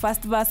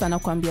 First verse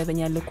anakuambia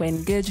venye alikuwa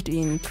engaged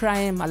in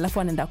crime,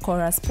 alafu anaenda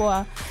chorus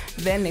poa,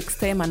 then next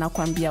time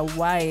anakuambia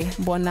why,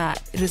 mbona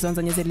reasons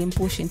zenye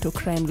zilimpush into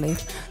crime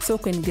life. So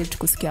ku-engage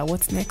kusikia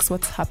what's next,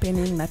 what's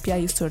happening, na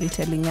pia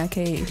storytelling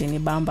yake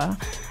ilinibamba.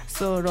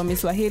 So Romy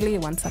Swahili,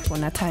 Once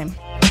Upon a Time.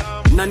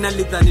 Nani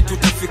alidhani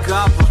tutafika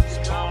hapa?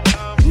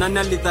 Nani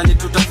alidhani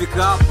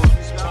tutafika hapa?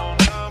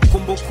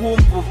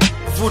 Kumbukumbu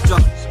vuta,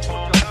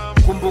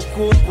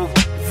 kumbukumbu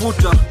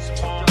vuta.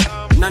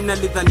 Nani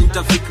alidhani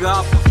nitafika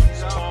hapa?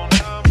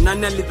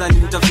 Nani alidhani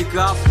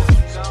nitafika hapa?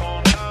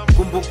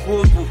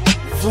 Kumbukumbu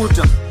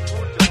vuta.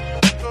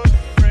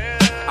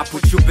 I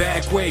put you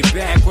back, way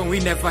back when we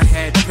never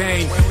had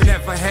pain. We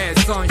never had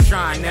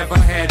sunshine, never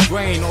had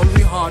rain. All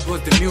we had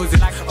was the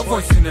music, a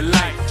voice in the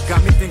light.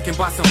 Got me thinking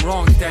about some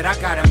wrongs that I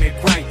gotta make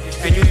right.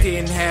 And you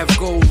didn't have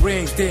gold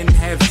rings, didn't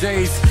have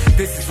J's.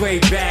 This is way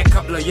back,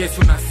 couple of years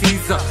when I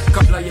Caesar.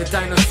 Couple of your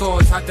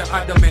dinosaurs had the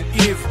Adam and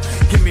Eve.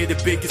 Give me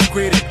the biggest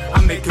credit,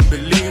 I'm making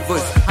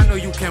believers. I know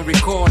you can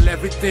recall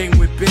everything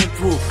we've been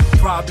through.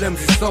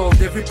 Problems is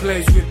solved, every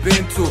place we've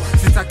been to.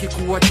 Sitaki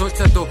kuwa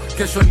chocha do,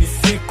 kesho ni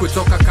siku.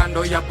 Toka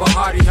kando ya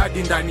bahari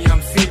hadi ndani ya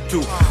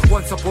msitu.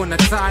 Once upon a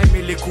time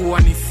ilikuwa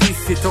ni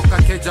sisi.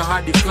 Toka keja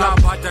hadi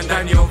club hata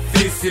ndani ya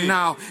ofisi.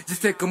 Now,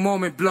 just take a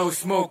moment, blow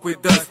smoke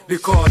with us.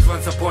 Because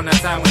once upon a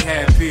time we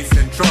had peace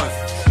and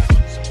trust.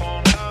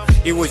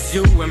 It was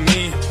you and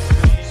me.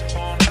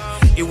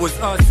 It was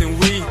us and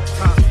we.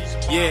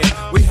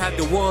 Yeah, we had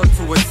the world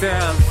to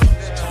ourselves.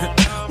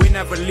 We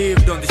never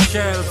lived on the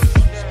shelf.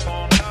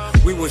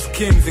 We was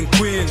kings and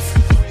queens.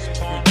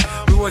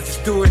 We was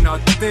just doing our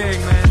thing,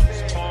 man.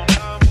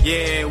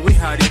 Yeah, we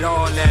had it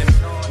all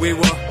and we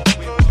were.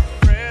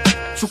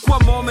 Chukua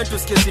moment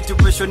usikie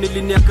situation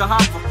niliniaka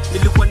hapa.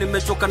 Nilikuwa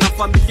nimechoka na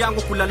familia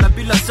yangu kulala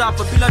bila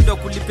sapa, bila ndo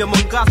kulipia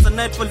Mombasa,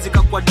 nightfall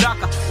zikakuwa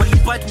daka.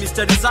 Walibite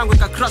mystery zangu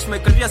ika crash my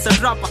career as a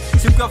rapper.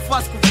 Siku ya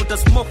fast kuvuta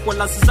smoke kwa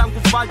lansi zangu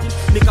virgin,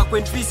 nikakuwa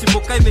invisible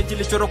boka image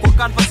ilichorwa kwa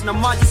canvas na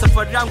maji.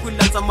 Safari yangu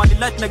ilianza mali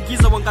light na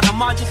giza wanga na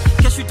maji.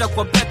 Kesho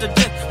itakuwa better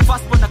day,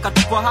 fast born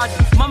akatupa hadi.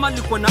 Mama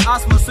alikuwa na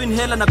asthma so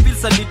inhaler na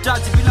pills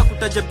alitaji, bila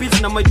kutaja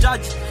bills na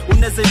mahitaji.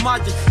 Unaweza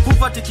imagine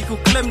poverty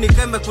kikuclaim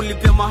nikaime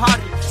kulipia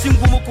mahari. Si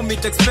ngumu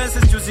kumita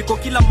expenses juu ziko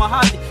kila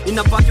mahali.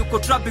 Inabaki uko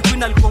traffic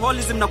queen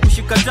alcoholism na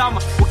kushika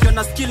jama.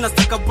 Ukiona skill na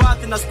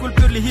stakabadhi na school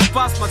purely hip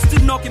pass but still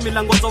knocking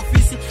milango za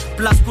ofisi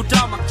plus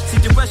kutama.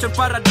 Situation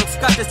paradox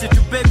kate si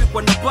tu baby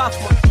kwa na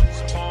bathman.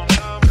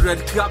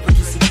 Red carpet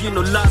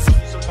kisigino laza.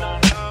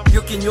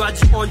 Yo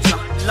kinywaji onja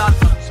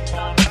ladha.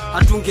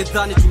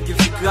 Hatungedhani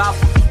tungefika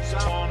hapo.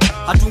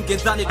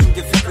 Hatungedhani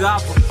tungefika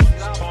hapo.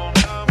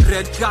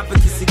 Red carpet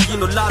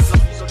kisigino laza.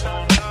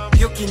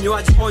 Yo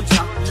kinywaji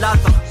onja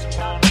ladha.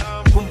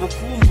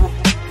 Kumbukumbu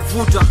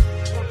vuta.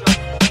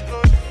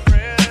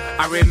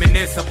 I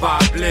reminisce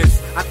about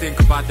bliss, I think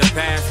about the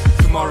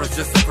past. Tomorrow's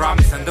just a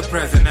promise and the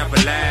present never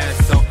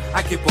lasts. So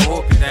I keep on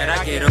hoping that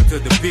I get up to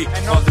the peak.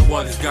 All the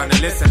world is gonna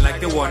listen like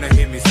they wanna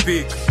hear me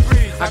speak.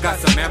 I got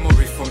some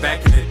memories from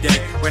back in the day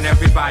when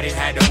everybody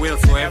had a will,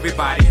 so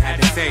everybody had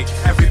a say.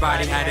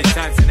 Everybody had a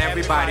chance and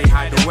everybody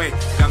had a way.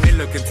 Got me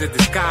looking to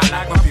the sky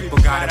like my people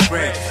gotta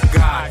pray.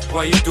 God,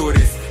 why you do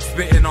this?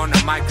 Spitting on the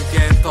mic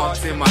again,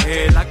 thoughts in my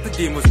head like the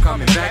demons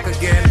coming back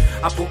again.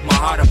 I put my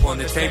heart up on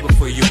the table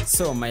for you.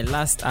 So my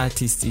last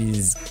artist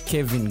is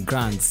Kevin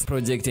Grant.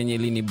 Project yenye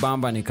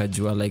ilinibamba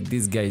nikajua like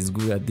this guy is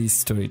good at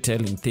this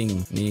storytelling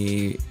thing.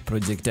 Ni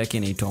project yake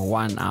inaitwa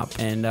One Up.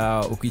 And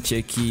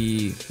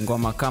ukicheki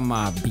ngoma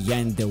kama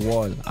Behind the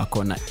Wall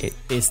akona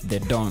Ace the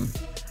Don.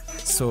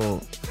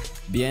 So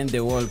Behind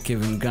the Wall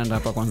Kevin Grant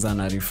hapa kwanza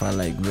anarifa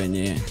like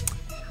venye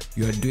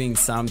you are doing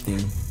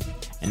something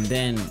and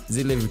then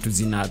zile vitu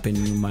zina happen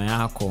nyuma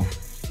yako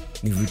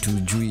ni vitu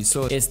ujui.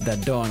 So Ace the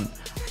Don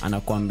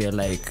anakuambia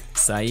like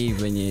sahi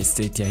venye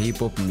state ya hip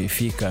hop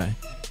imefika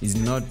is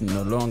not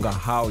no longer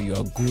how you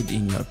are good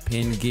in your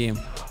pen game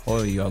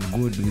or you are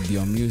good with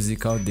your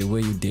music, how the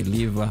way you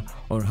deliver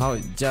or how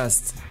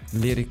just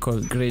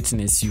lyrical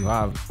greatness you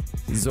have.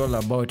 It's all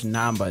about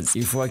numbers.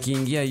 If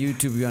wakiingia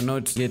YouTube you are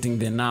not getting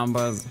the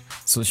numbers,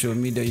 social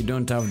media you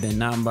don't have the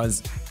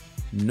numbers,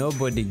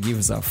 nobody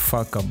gives a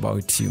fuck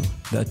about you.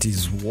 That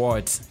is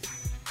what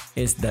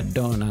Ace the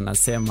Don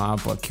anasema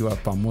hapo akiwa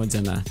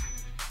pamoja na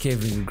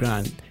Kevin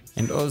Grant.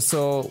 And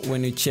also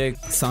when you check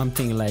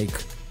something like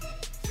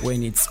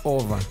When It's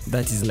Over,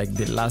 that is like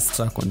the last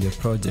track on the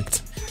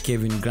project.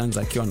 Kevin Grant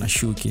akiwa na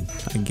Shuki.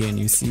 Again,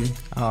 you see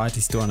our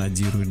artists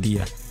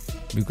wanajirudia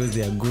because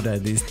they are good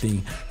at this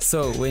thing.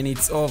 So When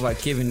It's Over,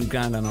 Kevin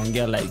Grant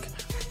anaongea like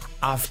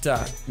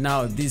after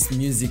now this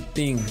music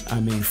thing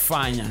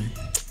ameifanya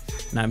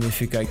na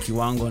amefika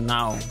kiwango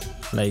now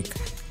like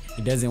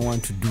he doesn't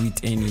want to do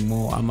it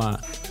anymore, ama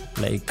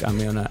like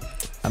ameona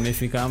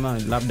amefika ama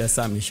labda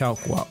sasa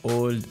ameshakuwa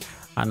old,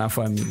 ana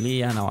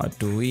familia na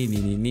watu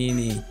wini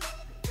nini.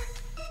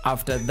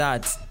 After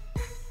that,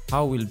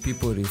 how will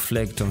people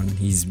reflect on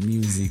his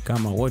music?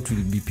 Ama what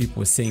will be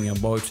people saying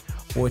about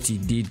what he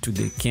did to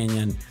the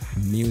Kenyan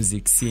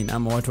music scene?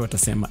 Ama watu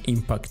watasema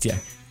impact ya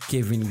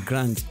Kevin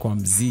Grant kwa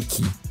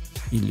mziki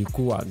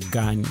ilikuwa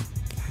gani?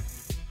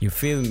 You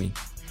feel me?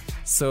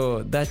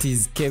 So that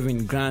is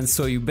Kevin Grant.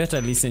 So you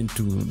better listen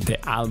to the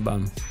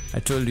album. I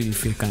told you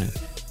if you can.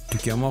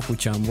 Tukiamua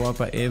kuchambua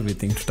hapa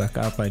everything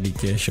tutaka hapa hadi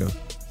kesho.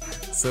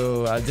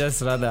 So I'll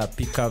just rather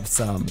pick up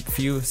some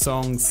few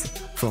songs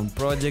from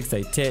projects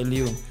I tell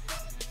you,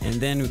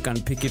 and then we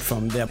can pick it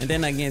from there. And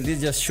then again,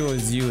 this just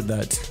shows you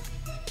that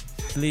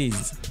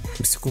please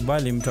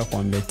usikubali mtu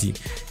akwambie eti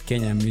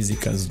Kenya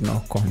music has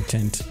no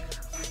content.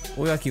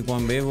 Huyo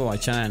akikwambia hivyo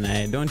wachana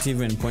naye. Don't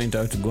even point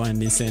out to go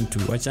and listen to.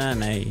 Wachana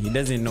naye. He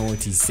doesn't know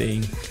what he's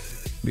saying.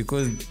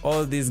 Because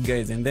all these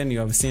guys, and then you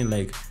have seen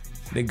like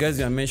the guys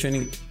you are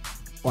mentioning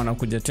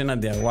wanakuja tena,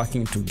 they are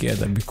working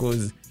together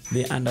because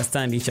they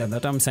understand each other.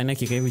 Hata msanii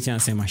kikaivi chana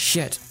sema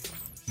shit,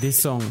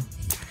 this song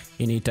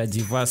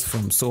inahitaji verse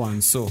from so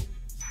and so.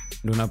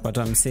 Ndio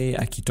unapata msee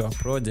akitoa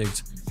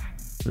project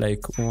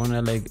like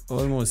unaona like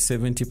almost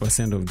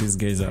 70% of these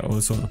guys are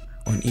also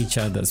on each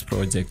other's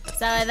project. So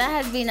that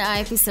has been our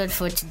episode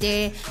for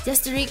today.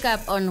 Just to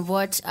recap on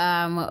what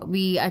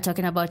we are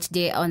talking about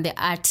today on the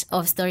art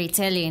of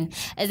storytelling.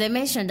 As I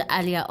mentioned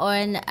earlier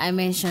on, I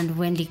mentioned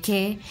Wendy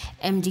K,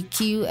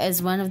 MDQ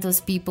as one of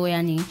those people.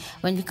 Yani,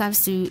 when it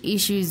comes to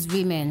issues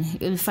women,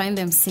 you'll find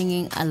them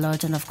singing a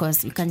lot, and of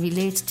course you can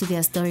relate to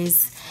their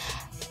stories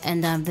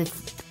and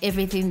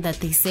everything that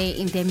they say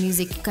in their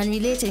music. You can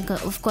relate, and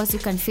of course you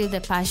can feel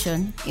the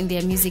passion in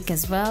their music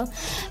as well.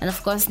 And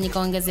of course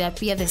nikaongezea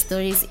pia the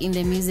stories in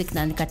the music,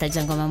 na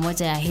nikataja ngoma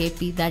moja ya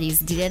Happy, that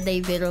is Direda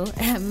Idero,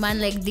 Man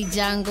Like the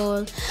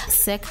Jungle,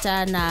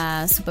 Sector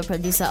na super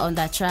producer on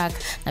that track,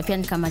 na pia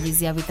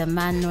nikamalizia with a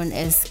man known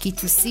as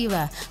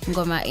Kitusiwa,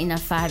 ngoma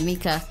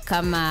inafahamika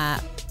kama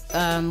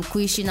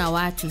kuishi na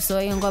watu. So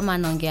hiyo ngoma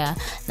anaongea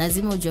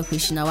lazima ujue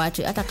kuishi na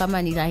watu, hata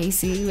kama ni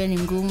rahisi, iwe ni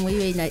ngumu,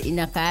 iwe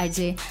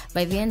inakaaje,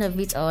 by the end of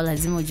it all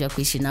lazima ujue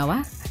kuishi na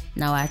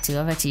watu.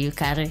 Over to you,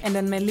 Kare. And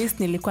on my list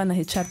nilikuwa na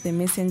HR The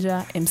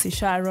Messenger, MC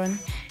Sharon,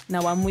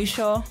 na wa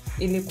mwisho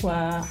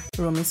ilikuwa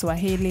Romy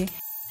Swahili.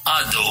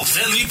 Adult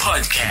Family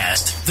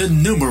Podcast, the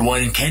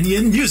 #1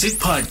 Kenyan music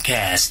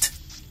podcast.